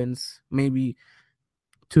happens. Maybe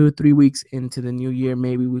 2 3 weeks into the new year,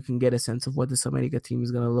 maybe we can get a sense of what this America team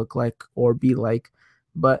is going to look like or be like.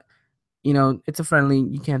 But it's a friendly.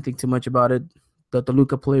 You can't think too much about it. The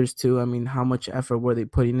Toluca players too. I mean, how much effort were they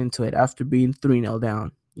putting into it after being 3-0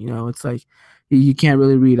 down? It's like you can't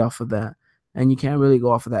really read off of that, and you can't really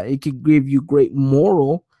go off of that. It could give you great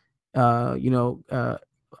moral, uh, you know, uh,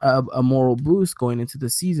 a moral boost going into the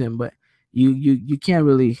season, but you can't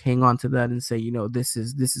really hang on to that and say, this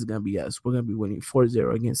is gonna be us. We're gonna be winning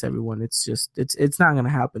 4-0 against everyone. It's just it's not gonna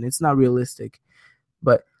happen. It's not realistic.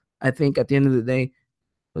 But I think at the end of the day,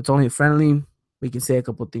 it's only friendly. We can say a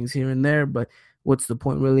couple things here and there, but what's the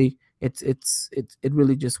point really? It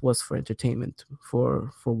really just was for entertainment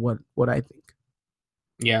for what I think.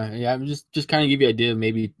 yeah, yeah. I'm just kind of give you an idea,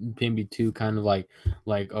 maybe two, kind of like,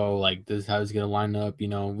 oh, like this is how it's gonna line up.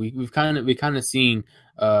 We kind of seen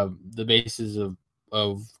the basis of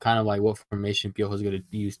kind of like what formation Piojo's gonna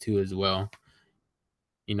use too as well.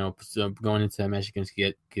 So going into that match against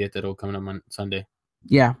Querétaro coming up on Sunday.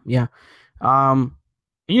 Yeah, yeah. Um,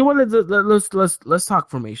 you know what? Let's talk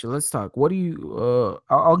formation. Let's talk. What do you?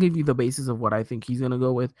 I'll give you the basis of what I think he's gonna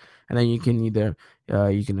go with, and then you can either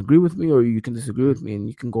you can agree with me or you can disagree with me, and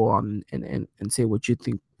you can go on and say what you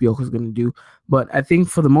think Piojo's gonna do. But I think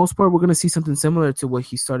for the most part, we're gonna see something similar to what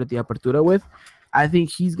he started the Apertura with. I think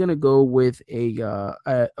he's gonna go with a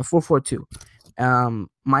 4-4-2.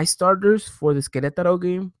 My starters for this Querétaro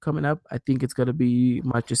game coming up, I think it's gonna be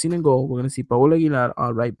Marchesín in goal. We're gonna see Paolo Aguilar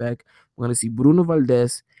on right back. We're gonna see Bruno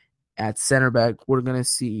Valdez at center back. We're gonna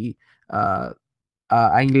see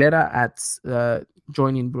Aguilera at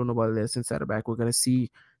joining Bruno Valdez in center back. We're gonna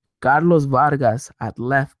see Carlos Vargas at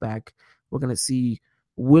left back. We're gonna see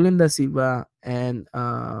William da Silva and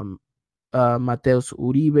Mateus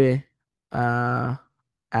Uribe uh,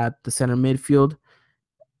 at the center midfield.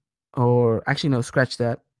 Or actually, no, scratch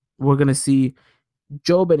that. We're gonna see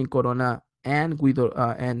Joe Corona and Guido,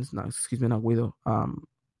 and no, excuse me, not Guido,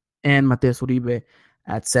 and Mateus Uribe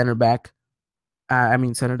at center back. I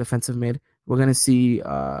mean, center defensive mid. We're gonna see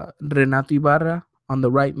Renato Ibarra on the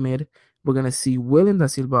right mid. We're gonna see William da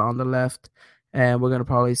Silva on the left, and we're gonna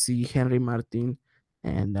probably see Henry Martin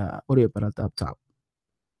and Oribe Peralta up top.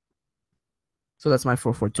 So that's my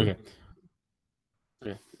 4-4-2. Okay.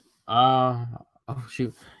 Okay. Oh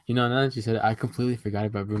shoot. Now that you said it, I completely forgot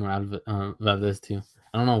about Bruno Valdez too.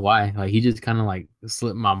 I don't know why. Like he just kind of like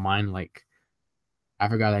slipped my mind. Like I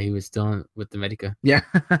forgot that he was still with the Medica, Yeah.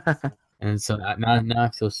 and so now I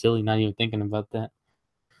feel silly not even thinking about that.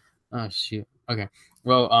 Oh shoot. Okay.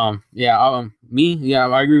 Well, yeah, yeah,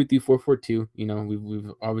 I agree with you. 4-4-2.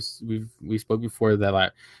 We've always we spoke before that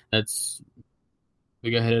like that's we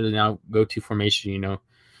go ahead and now go to formation.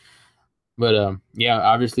 But yeah,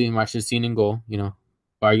 obviously Marchesín in goal.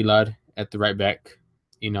 Aguilar at the right back.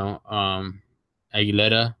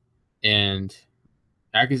 Aguilera, and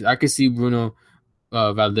I could see Bruno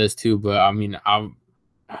Valdez too. But I mean, I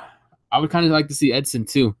would kind of like to see Edson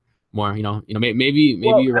too more. Maybe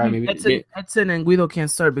Well, you're I right. mean, Maybe, Edson and Guido can't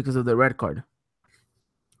start because of the red card.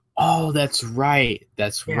 oh, that's right.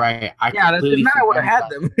 That's Yeah. right. I Yeah, that's because completely now I would forgot have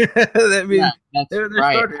had about. them. I Yeah, mean, that's they're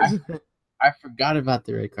right. starters. I forgot about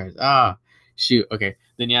the red cards. Ah, shoot. Okay.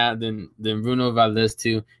 Then yeah. Then Bruno Valdez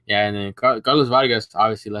too. Yeah, and then Carlos Vargas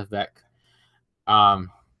obviously left back. Um,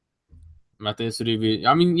 Mateus Uribe.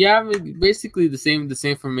 I mean, yeah. I mean, basically the same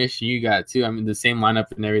formation you got too. I mean, the same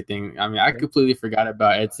lineup and everything. I mean, I completely forgot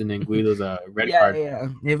about Edson and Guido's red Yeah, card. yeah,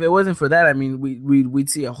 yeah. If it wasn't for that, I mean, we'd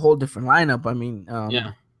see a whole different lineup. I mean,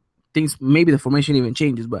 Yeah. things maybe the formation even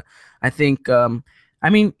changes, but I think I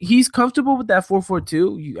mean he's comfortable with that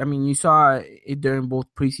 4-4-2. I mean, you saw it during both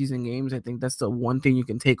preseason games. I think that's the one thing you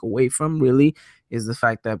can take away from really is the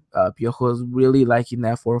fact that Piojo is really liking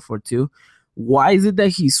that 4-4-2. Why is it that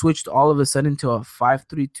he switched all of a sudden to a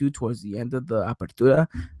 5-3-2 towards the end of the Apertura?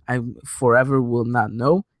 I forever will not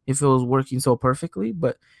know if it was working so perfectly,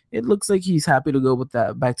 but it looks like he's happy to go with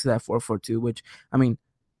that back to that 4-4-2, which I mean,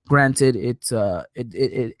 granted,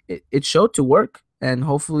 it showed to work, and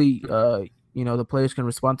hopefully, the players can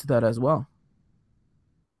respond to that as well.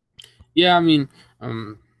 Yeah,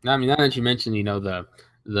 now that you mentioned,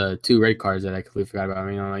 the two red cards that I completely forgot about. I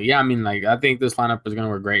mean, yeah, like I think this lineup is gonna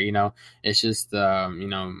work great. It's just, we're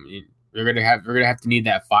gonna have to need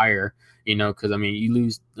that fire. Because I mean, you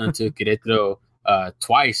lose to Querétaro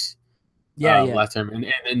twice Yeah, yeah, last term, and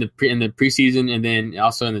in the preseason, and then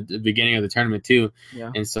also in the beginning of the tournament too.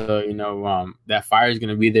 yeah. And so that fire is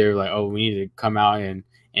gonna be there. Like, oh, we need to come out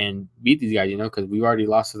and beat these guys. Because we already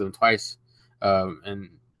lost to them twice, and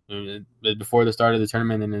before the start of the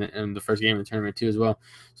tournament and in the first game of the tournament too as well.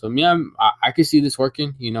 So yeah, I could see this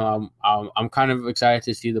working. I'm kind of excited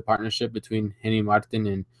to see the partnership between Henny Martin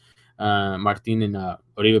and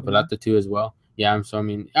Oribe Mhm. Peralta too as well. Yeah, so I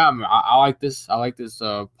mean, yeah, I like this. I like this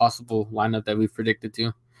possible lineup that we've predicted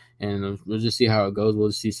too, and we'll just see how it goes. We'll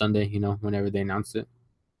just see Sunday, whenever they announce it.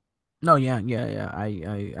 No, yeah, yeah,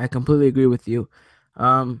 yeah. I completely agree with you.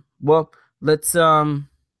 Well, let's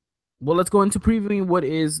let's go into previewing what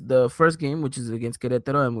is the first game, which is against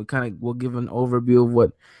Querétaro, and we'll give an overview of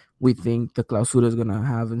what we think the Clausura is gonna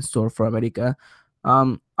have in store for America.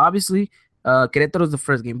 Obviously, Querétaro is the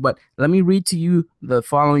first game, but let me read to you the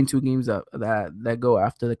following two games that go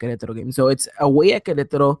after the Querétaro game. So it's away at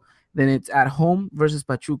Querétaro, then it's at home versus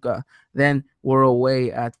Pachuca, then we're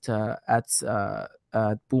away at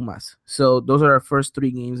Pumas. So those are our first three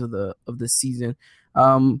games of the season.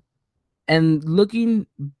 Um, and looking,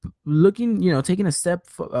 taking a step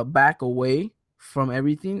back away from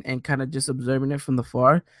everything and kind of just observing it from the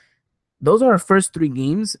far. Those are our first three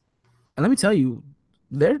games, and let me tell you,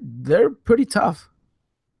 they're pretty tough.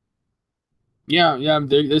 Yeah, yeah,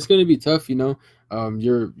 it's going to be tough.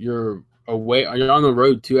 You're away. You're on the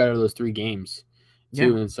road 2 out of those 3 games, Yeah.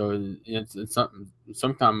 too, and so it's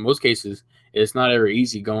sometimes most cases it's not ever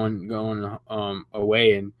easy going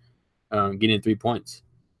away and getting 3 points.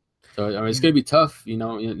 So I mean, it's Yeah. gonna be tough,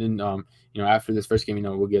 and after this first game,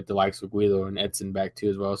 we'll get the likes of Guido and Edson back too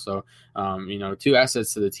as well. So 2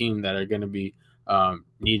 assets to the team that are gonna be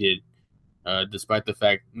needed, despite the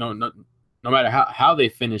fact no matter how they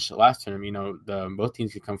finish last term, the both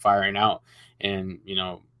teams could come firing out and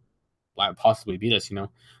like possibly beat us,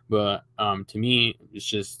 But to me, it's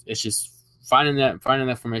just finding that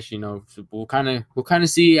formation. So we'll kind of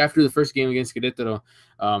see after the first game against Querétaro,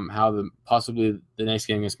 how possibly the next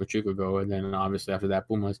game against Pachuca go, and then obviously after that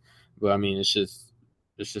Pumas. But I mean, it's just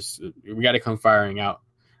we got to come firing out,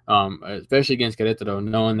 especially against Querétaro,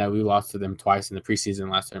 knowing that we lost to them twice in the preseason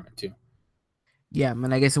last tournament too. Yeah,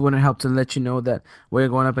 man, I guess it wouldn't help to let you know that we're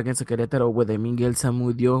going up against a Querétaro with a Miguel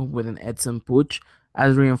Zamudio, with an Edson Puch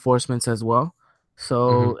as reinforcements as well. Mm-hmm.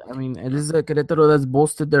 So, I mean, this is a Querétaro that's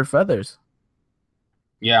bolstered their feathers.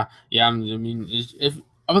 Yeah, yeah. I mean, if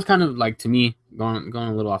I was kind of like to me going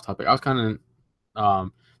a little off topic, I was kind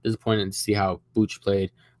of disappointed to see how Booch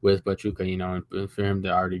played with Pachuca, and for him to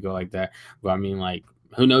already go like that. But I mean, like,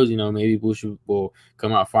 who knows? Maybe Booch will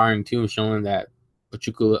come out firing too, and showing that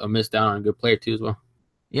Pachuca missed out on a good player too as well.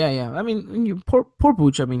 Yeah, yeah. I mean, poor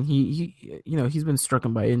Booch. I mean, he's been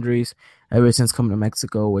stricken by injuries ever since coming to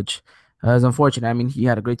Mexico, which is unfortunate. I mean, he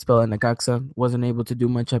had a great spell at Necaxa, wasn't able to do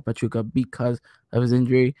much at Pachuca because of his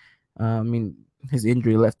injury. I mean, his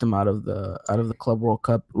injury left him out of the Club World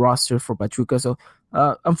Cup roster for Pachuca. So,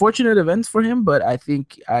 unfortunate events for him, but I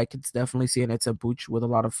think I could definitely see an Edson Puch with a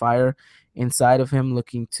lot of fire inside of him,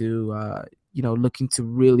 looking to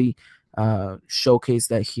really showcase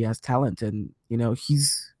that he has talent, and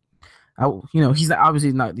he's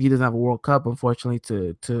obviously not, he doesn't have a World Cup, unfortunately,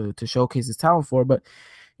 to showcase his talent for, but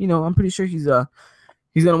I'm pretty sure he's gonna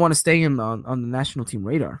want to stay in on the national team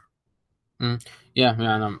radar. Yeah,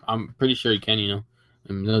 man, I'm pretty sure he can.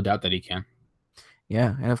 No doubt that he can.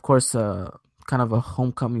 Yeah, and of course, kind of a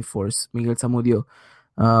homecoming for Miguel Zamudio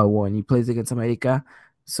when he plays against America.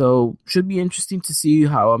 So should be interesting to see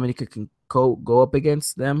how America can go up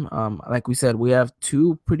against them. Like we said, we have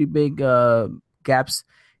two pretty big gaps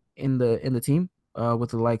in the team with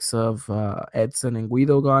the likes of Edson and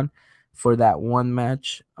Guido gone for that one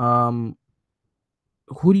match.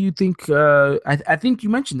 Who do you think? I think you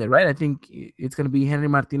mentioned it, right? I think it's going to be Henry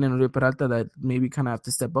Martin and Uribe Peralta that maybe kind of have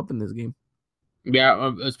to step up in this game.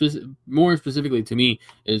 Yeah, more specifically to me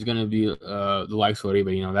is going to be the likes of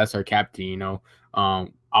Oribe. That's our captain. I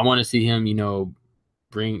want to see him.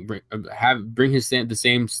 Bring the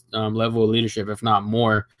same level of leadership, if not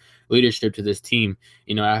more leadership, to this team.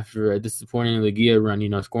 After a disappointing Liga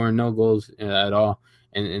run, scoring no goals at all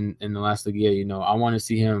in the last Liga. I want to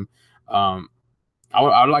see him.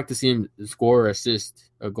 I'd like to see him score or assist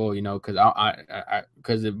a goal,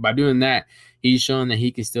 because by doing that, he's showing that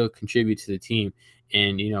he can still contribute to the team.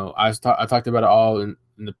 And I talked about it all in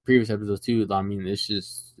the previous episodes too. I mean, it's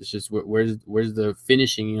just where's the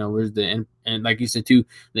finishing? Where's the end? And like you said too,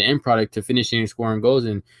 the end product to finishing and scoring goals.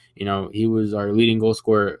 And he was our leading goal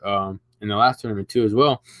scorer in the last tournament too as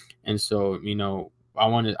well. And so I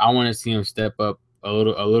want to see him step up a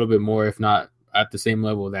little bit more, if not at the same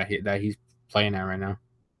level that he's playing at right now.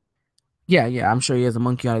 Yeah, yeah, I'm sure he has a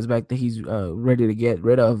monkey on his back that he's ready to get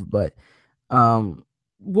rid of, but um,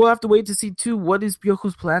 we'll have to wait to see too. What is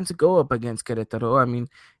Piojo's plan to go up against Querétaro? I mean,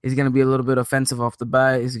 is he going to be a little bit offensive off the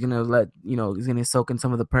bat? Is he going to he's going to soak in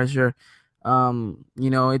some of the pressure? We're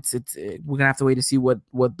gonna have to wait to see what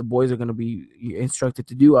the boys are going to be instructed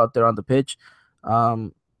to do out there on the pitch.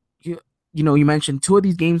 Um, you mentioned two of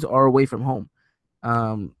these games are away from home,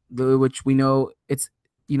 which we know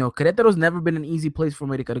Querétaro's never been an easy place for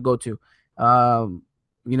America to go to.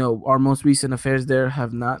 Our most recent affairs there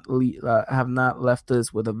have not left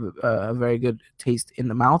us with a very good taste in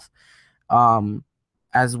the mouth,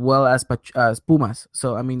 as well as Pumas.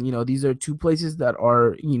 So I mean, these are two places that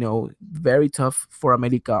are very tough for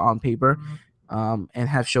America on paper, and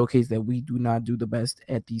have showcased that we do not do the best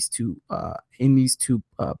at these two in these two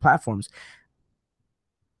platforms.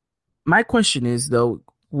 My question is though,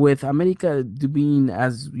 with America being,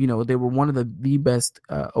 as they were one of the best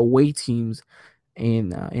away teams in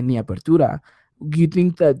the Apertura. Do you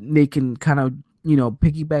think that they can kind of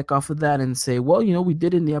piggyback off of that and say, well, we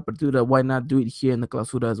did in the Apertura, why not do it here in the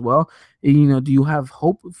Clausura as well? And, do you have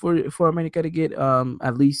hope for America to get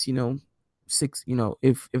at least six,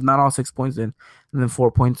 if not all 6 points, then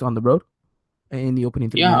 4 points on the road in the opening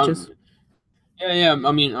three Yeah, matches? yeah, yeah.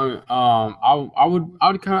 I mean, I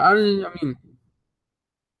would kind of. I mean,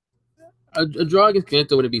 a draw against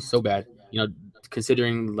Querétaro wouldn't be so bad,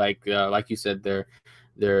 considering like you said,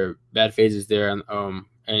 their bad phases there, and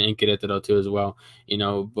in Querétaro too as well.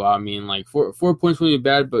 But I mean, like, 4 points wouldn't be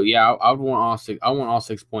bad, but yeah, I would want all six. I want all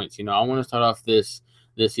 6 points. I want to start off this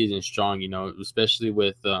season strong. Especially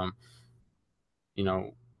with you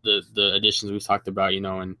know the additions we talked about.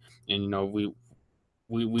 And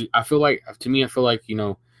we I feel like, to me, I feel like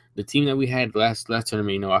the team that we had last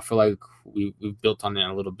tournament. I feel like we've built on that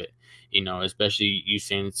a little bit. Especially you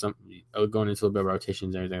saying some going into a little bit of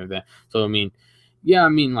rotations and everything like that. So I mean, yeah, I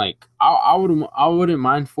mean, like, I wouldn't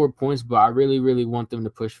mind 4 points, but I really really want them to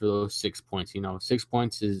push for those 6 points. 6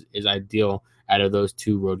 points is ideal out of those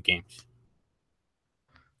two road games.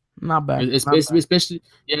 Not bad. Especially,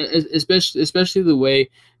 yeah, especially the way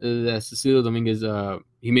that Cecilio Dominguez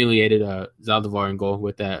humiliated Zaldivar in goal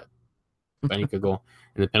with that Banica goal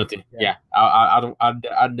and the penalty. Yeah. Yeah, I don't.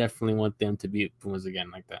 I definitely want them to beat Pumas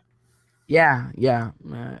again like that. Yeah, yeah.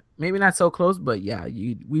 Maybe not so close, but yeah,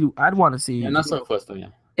 I'd want to Yeah, see. not so close though. Yeah,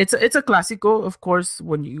 It's a clásico, of course,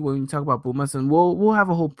 when you talk about Pumas, and we'll have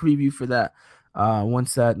a whole preview for that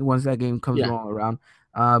once that game comes yeah, rolling around.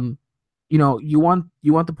 Um, you want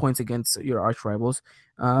the points against your arch rivals.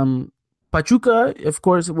 Um, Pachuca, of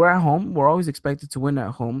course, we're at home. We're always expected to win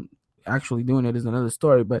at home. Actually, doing it is another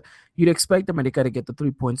story, but you'd expect America to get the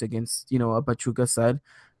 3 points against a Pachuca side.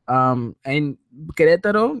 And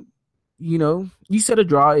Querétaro, you said a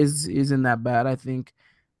draw isn't that bad, I think,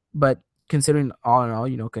 but considering all in all,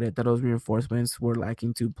 Querétaro's reinforcements were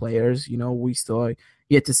lacking 2 players. We still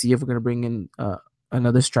yet to see if we're gonna bring in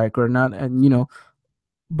another striker or not, and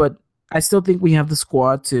but I still think we have the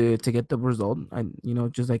squad to get the result. And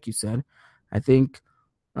just like you said, I think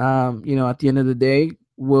at the end of the day,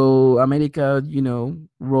 will America,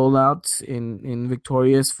 roll out in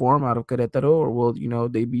victorious form out of Querétaro, or will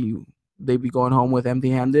they be going home with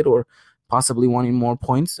empty-handed, or possibly wanting more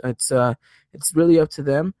points? It's really up to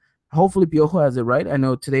them. Hopefully, Piojo has it right. I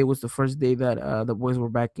know today was the first day that the boys were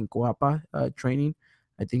back in Coapa training.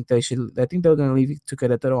 I think they should. I think they're going to leave to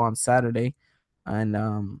Querétaro on Saturday,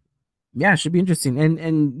 and yeah, it should be interesting.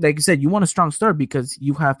 And like you said, you want a strong start because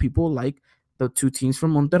you have people like the 2 teams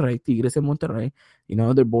from Monterrey, Tigres and Monterrey.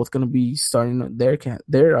 They're both gonna be starting their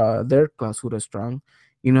clausura strong.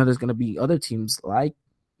 There's gonna be other teams like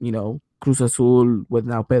Cruz Azul with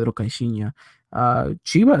now Pedro Caixinha,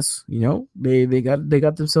 Chivas. They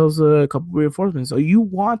got themselves a couple of reinforcements. So you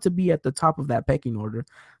want to be at the top of that pecking order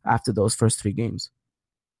after those first 3 games.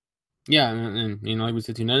 Yeah, and like we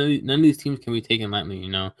said too, none of these teams can be taken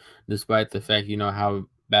lightly. Despite the fact how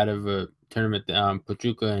bad of a tournament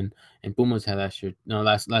Pachuca and Pumas had last year. No,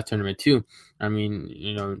 last tournament too. I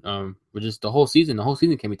mean, but just the whole season. The whole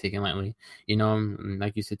season can be taken lightly. And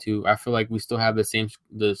like you said too, I feel like we still have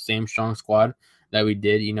the same strong squad that we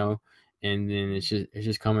did. And then it's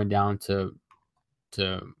just coming down to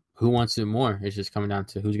who wants it more. It's just coming down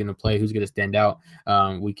to who's going to play, who's going to stand out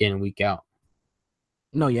week in and week out.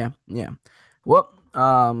 No, yeah, yeah. Well,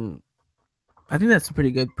 I think that's a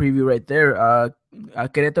pretty good preview right there.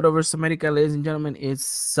 Querétaro versus America, ladies and gentlemen, is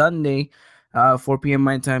Sunday, 4 p.m.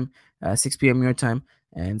 my time, 6 p.m. your time,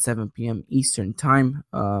 and 7 p.m. Eastern time.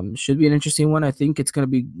 Should be an interesting one. I think it's going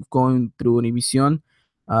to be going through Univision.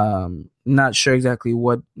 Not sure exactly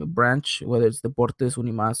what branch, whether it's Deportes,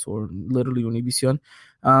 Unimas, or literally Univision.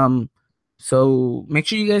 Um, so make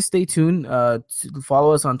sure you guys stay tuned. To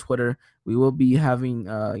follow us on Twitter. We will be having,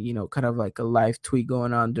 kind of like a live tweet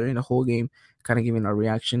going on during the whole game, kind of giving our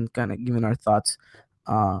reaction, kind of giving our thoughts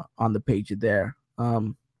on the page there.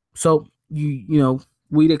 So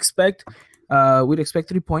we'd expect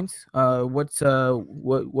 3 points. What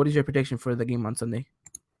is your prediction for the game on Sunday?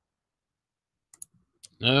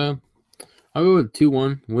 Uh, I'll go with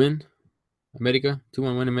 2-1 win America.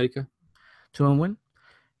 2-1 win America. 2-1 win.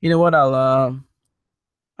 You know what? I'll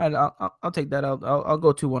take that. I'll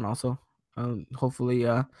go 2-1 also. Hopefully,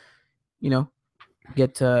 you know,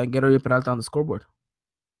 get Oribe Peralta on the scoreboard.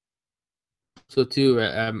 So too,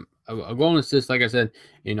 a goal and assist, like I said,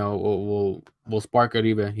 will spark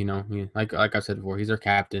Ariba. Like I said before, he's our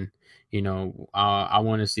captain. I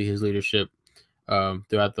want to see his leadership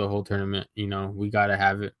throughout the whole tournament. We gotta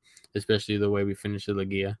have it, especially the way we finished the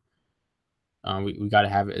Liga. We gotta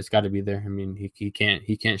have it. It's got to be there. I mean, he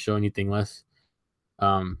can't show anything less.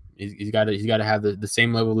 He's got to have the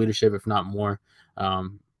same level of leadership, if not more.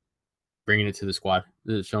 Bringing it to the squad,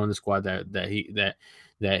 showing the squad that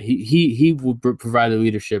he will provide the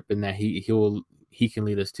leadership and that he can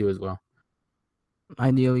lead us too as well.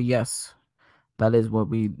 Ideally, yes. That is what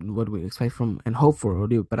we expect from and hope for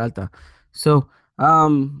Oribe Peralta. So,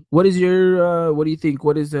 what do you think?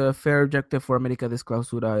 What is a fair objective for America this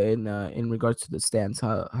clausura in regards to the stands?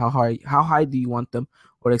 How high do you want them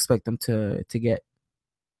or expect them to get?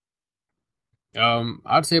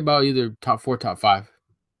 I'd say about either top four, top five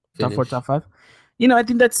Top four, finish. top five. I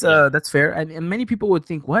think that's Yeah. that's fair, and many people would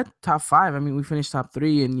think, what top five? I mean, we finished top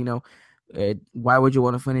three, and why would you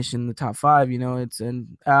want to finish in the top five? It's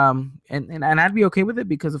and I'd be okay with it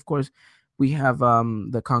because, of course, we have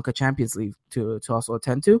the Conca Champions League to also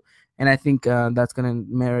attend to, and I think that's gonna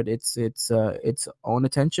merit its own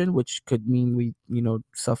attention, which could mean we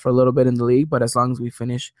suffer a little bit in the league, but as long as we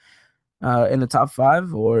finish in the top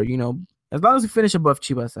five, or as long as we finish above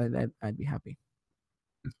Chivas, I'd be happy.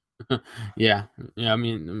 Yeah, yeah. I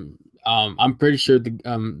mean, I'm pretty sure the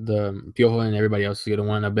Piojo and everybody else is gonna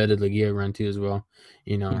want a better Liga run too as well.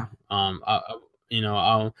 You know, Yeah.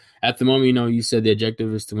 at the moment, you said the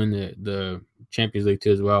objective is to win the Champions League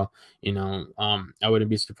too as well. I wouldn't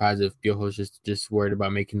be surprised if Piojo's just worried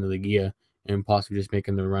about making the Liga and possibly just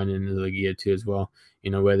making the run in the Liga too as well.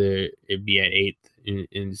 Whether it be at eighth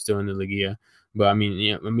and still in the Liga. But I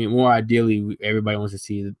mean, more ideally, everybody wants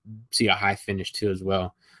to see a high finish too as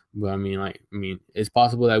well. But it's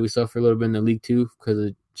possible that we suffer a little bit in the league too because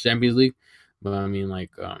of Champions League. But at the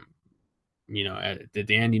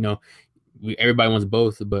end, everybody wants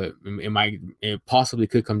both, but it possibly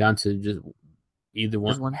could come down to just either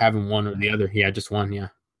one Just one. having one or the other. Yeah, just one. Yeah.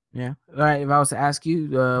 Yeah. All right. If I was to ask you,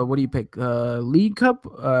 what do you pick? League Cup,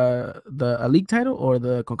 the a league title, or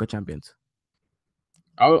the Conca Champions?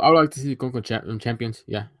 I would like to see Conco champions.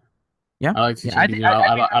 Yeah, Yeah. I like to see Yeah. champions.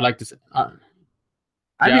 I like to. I'd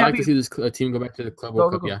Yeah, be I like to happy. see this team go back to the Club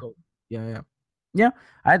World Go, go, Cup. go, Yeah. go. Yeah, yeah. Yeah,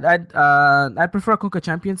 I'd prefer Conca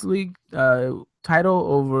Champions League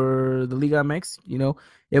title over the Liga MX.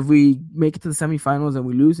 If we make it to the semifinals and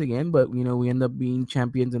we lose again, but we end up being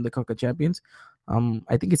champions in the Conca Champions,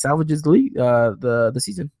 I think it salvages the league, the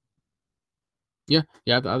season. Yeah,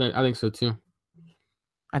 yeah, I think so too.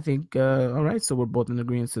 I think all right, so we're both in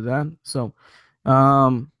agreement to that. So,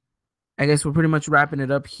 um, I guess we're pretty much wrapping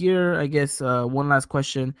it up here. I guess one last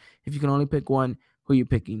question: if you can only pick one, who are you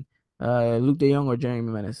picking? Luke De Jong or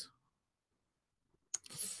Jeremy Menes?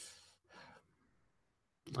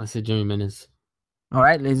 I said Jimmy Menes. All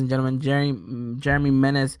right, ladies and gentlemen, Jeremy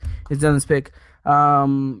Menes is Dylan's pick.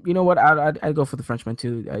 You know what? I'd go for the Frenchman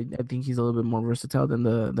too. I think he's a little bit more versatile than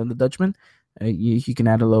the Dutchman. He can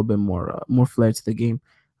add a little bit more flair to the game.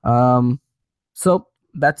 Um, so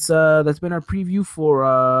that's been our preview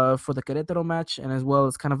for the Querétaro match, and as well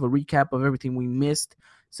as kind of a recap of everything we missed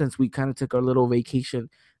since we kind of took our little vacation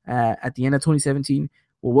at the end of 2017.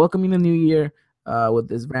 We're welcoming the new year with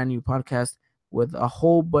this brand new podcast with a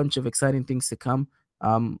whole bunch of exciting things to come.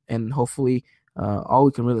 And hopefully, all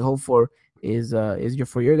we can really hope for is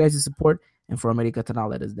your guys' support and for America to not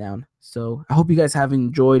let us down. So I hope you guys have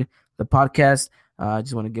enjoyed the podcast. I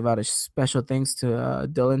just want to give out a special thanks to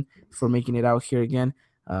Dylan for making it out here again.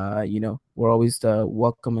 We're always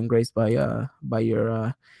welcome and graced by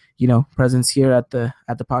your presence here at the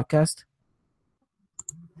podcast.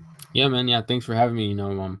 Yeah, man. Yeah, thanks for having me.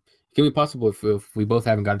 It can be possible if we both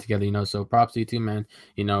haven't gotten together. So props to you too, man.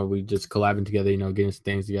 We just collabing together. Getting some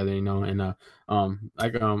things together. And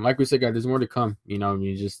like we said, guys, there's more to come.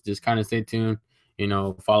 You just kind of stay tuned.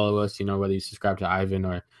 Follow us. Whether you subscribe to Ivan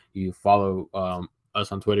or you follow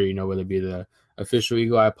us on Twitter. Whether it be the official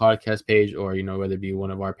Eagle Eye podcast page or whether it be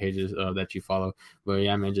one of our pages that you follow. But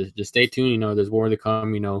yeah, man, just stay tuned. There's more to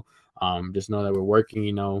come. Just know that we're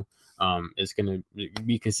working. It's gonna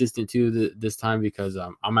be consistent too this time because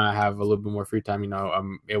I'm gonna have a little bit more free time.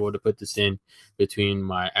 I'm able to put this in between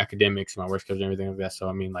my academics, my work schedule, and everything like that. So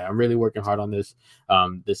I'm really working hard on this.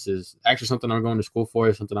 This is actually something I'm going to school for.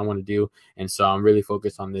 It's something I want to do, and so I'm really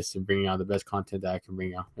focused on this and bringing out the best content that I can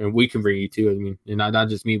bring out, and we can bring you too. And not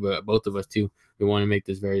just me, but both of us too. We want to make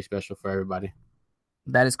this very special for everybody.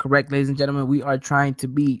 That is correct, ladies and gentlemen. We are trying to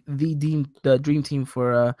be the dream team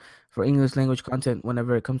for English language content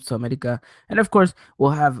whenever it comes to America, and of course, we'll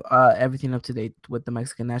have everything up to date with the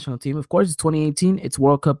Mexican national team. Of course, it's 2018; it's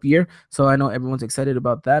World Cup year, so I know everyone's excited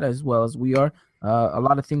about that as well as we are. A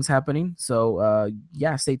lot of things happening, so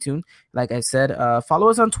yeah, stay tuned. Like I said, follow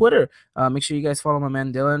us on Twitter. Make sure you guys follow my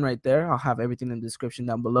man Dylan right there. I'll have everything in the description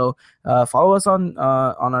down below. Follow us on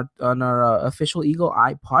our official Eagle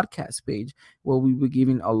Eye podcast page, where we were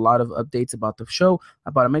giving a lot of updates about the show,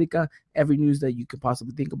 about America, every news that you could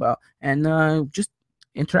possibly think about, and just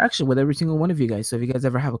interaction with every single one of you guys. So if you guys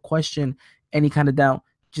ever have a question, any kind of doubt,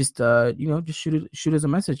 just just shoot us a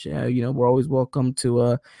message. We're always welcome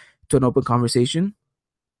to an open conversation,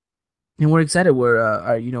 and we're excited. We're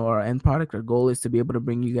our end product, our goal is to be able to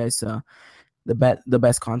bring you guys the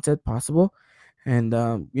best content possible. And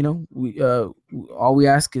we all we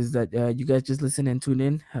ask is that you guys just listen and tune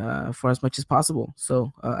in for as much as possible.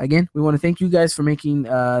 So again, we want to thank you guys for making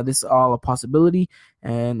this all a possibility.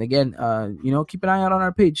 And again, keep an eye out on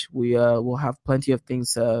our page. We will have plenty of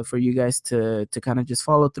things for you guys to kind of just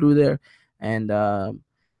follow through there, and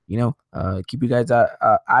keep you guys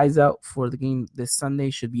eyes out for the game this Sunday.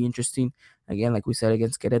 Should be interesting. Again, like we said,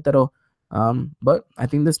 against Querétaro. But I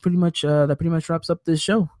think that pretty much wraps up this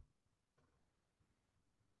show.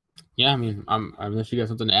 Yeah, unless you got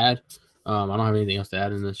something to add, I don't have anything else to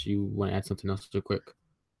add unless you want to add something else real quick.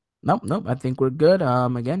 Nope. I think we're good.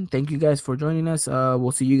 Again, thank you guys for joining us.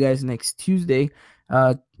 We'll see you guys next Tuesday.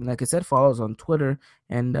 Like I said, follow us on Twitter,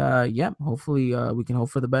 and yeah, hopefully we can hope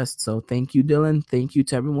for the best. So thank you, Dylan. Thank you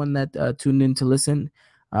to everyone that tuned in to listen.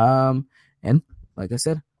 And like I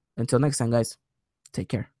said, until next time, guys, take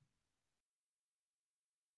care.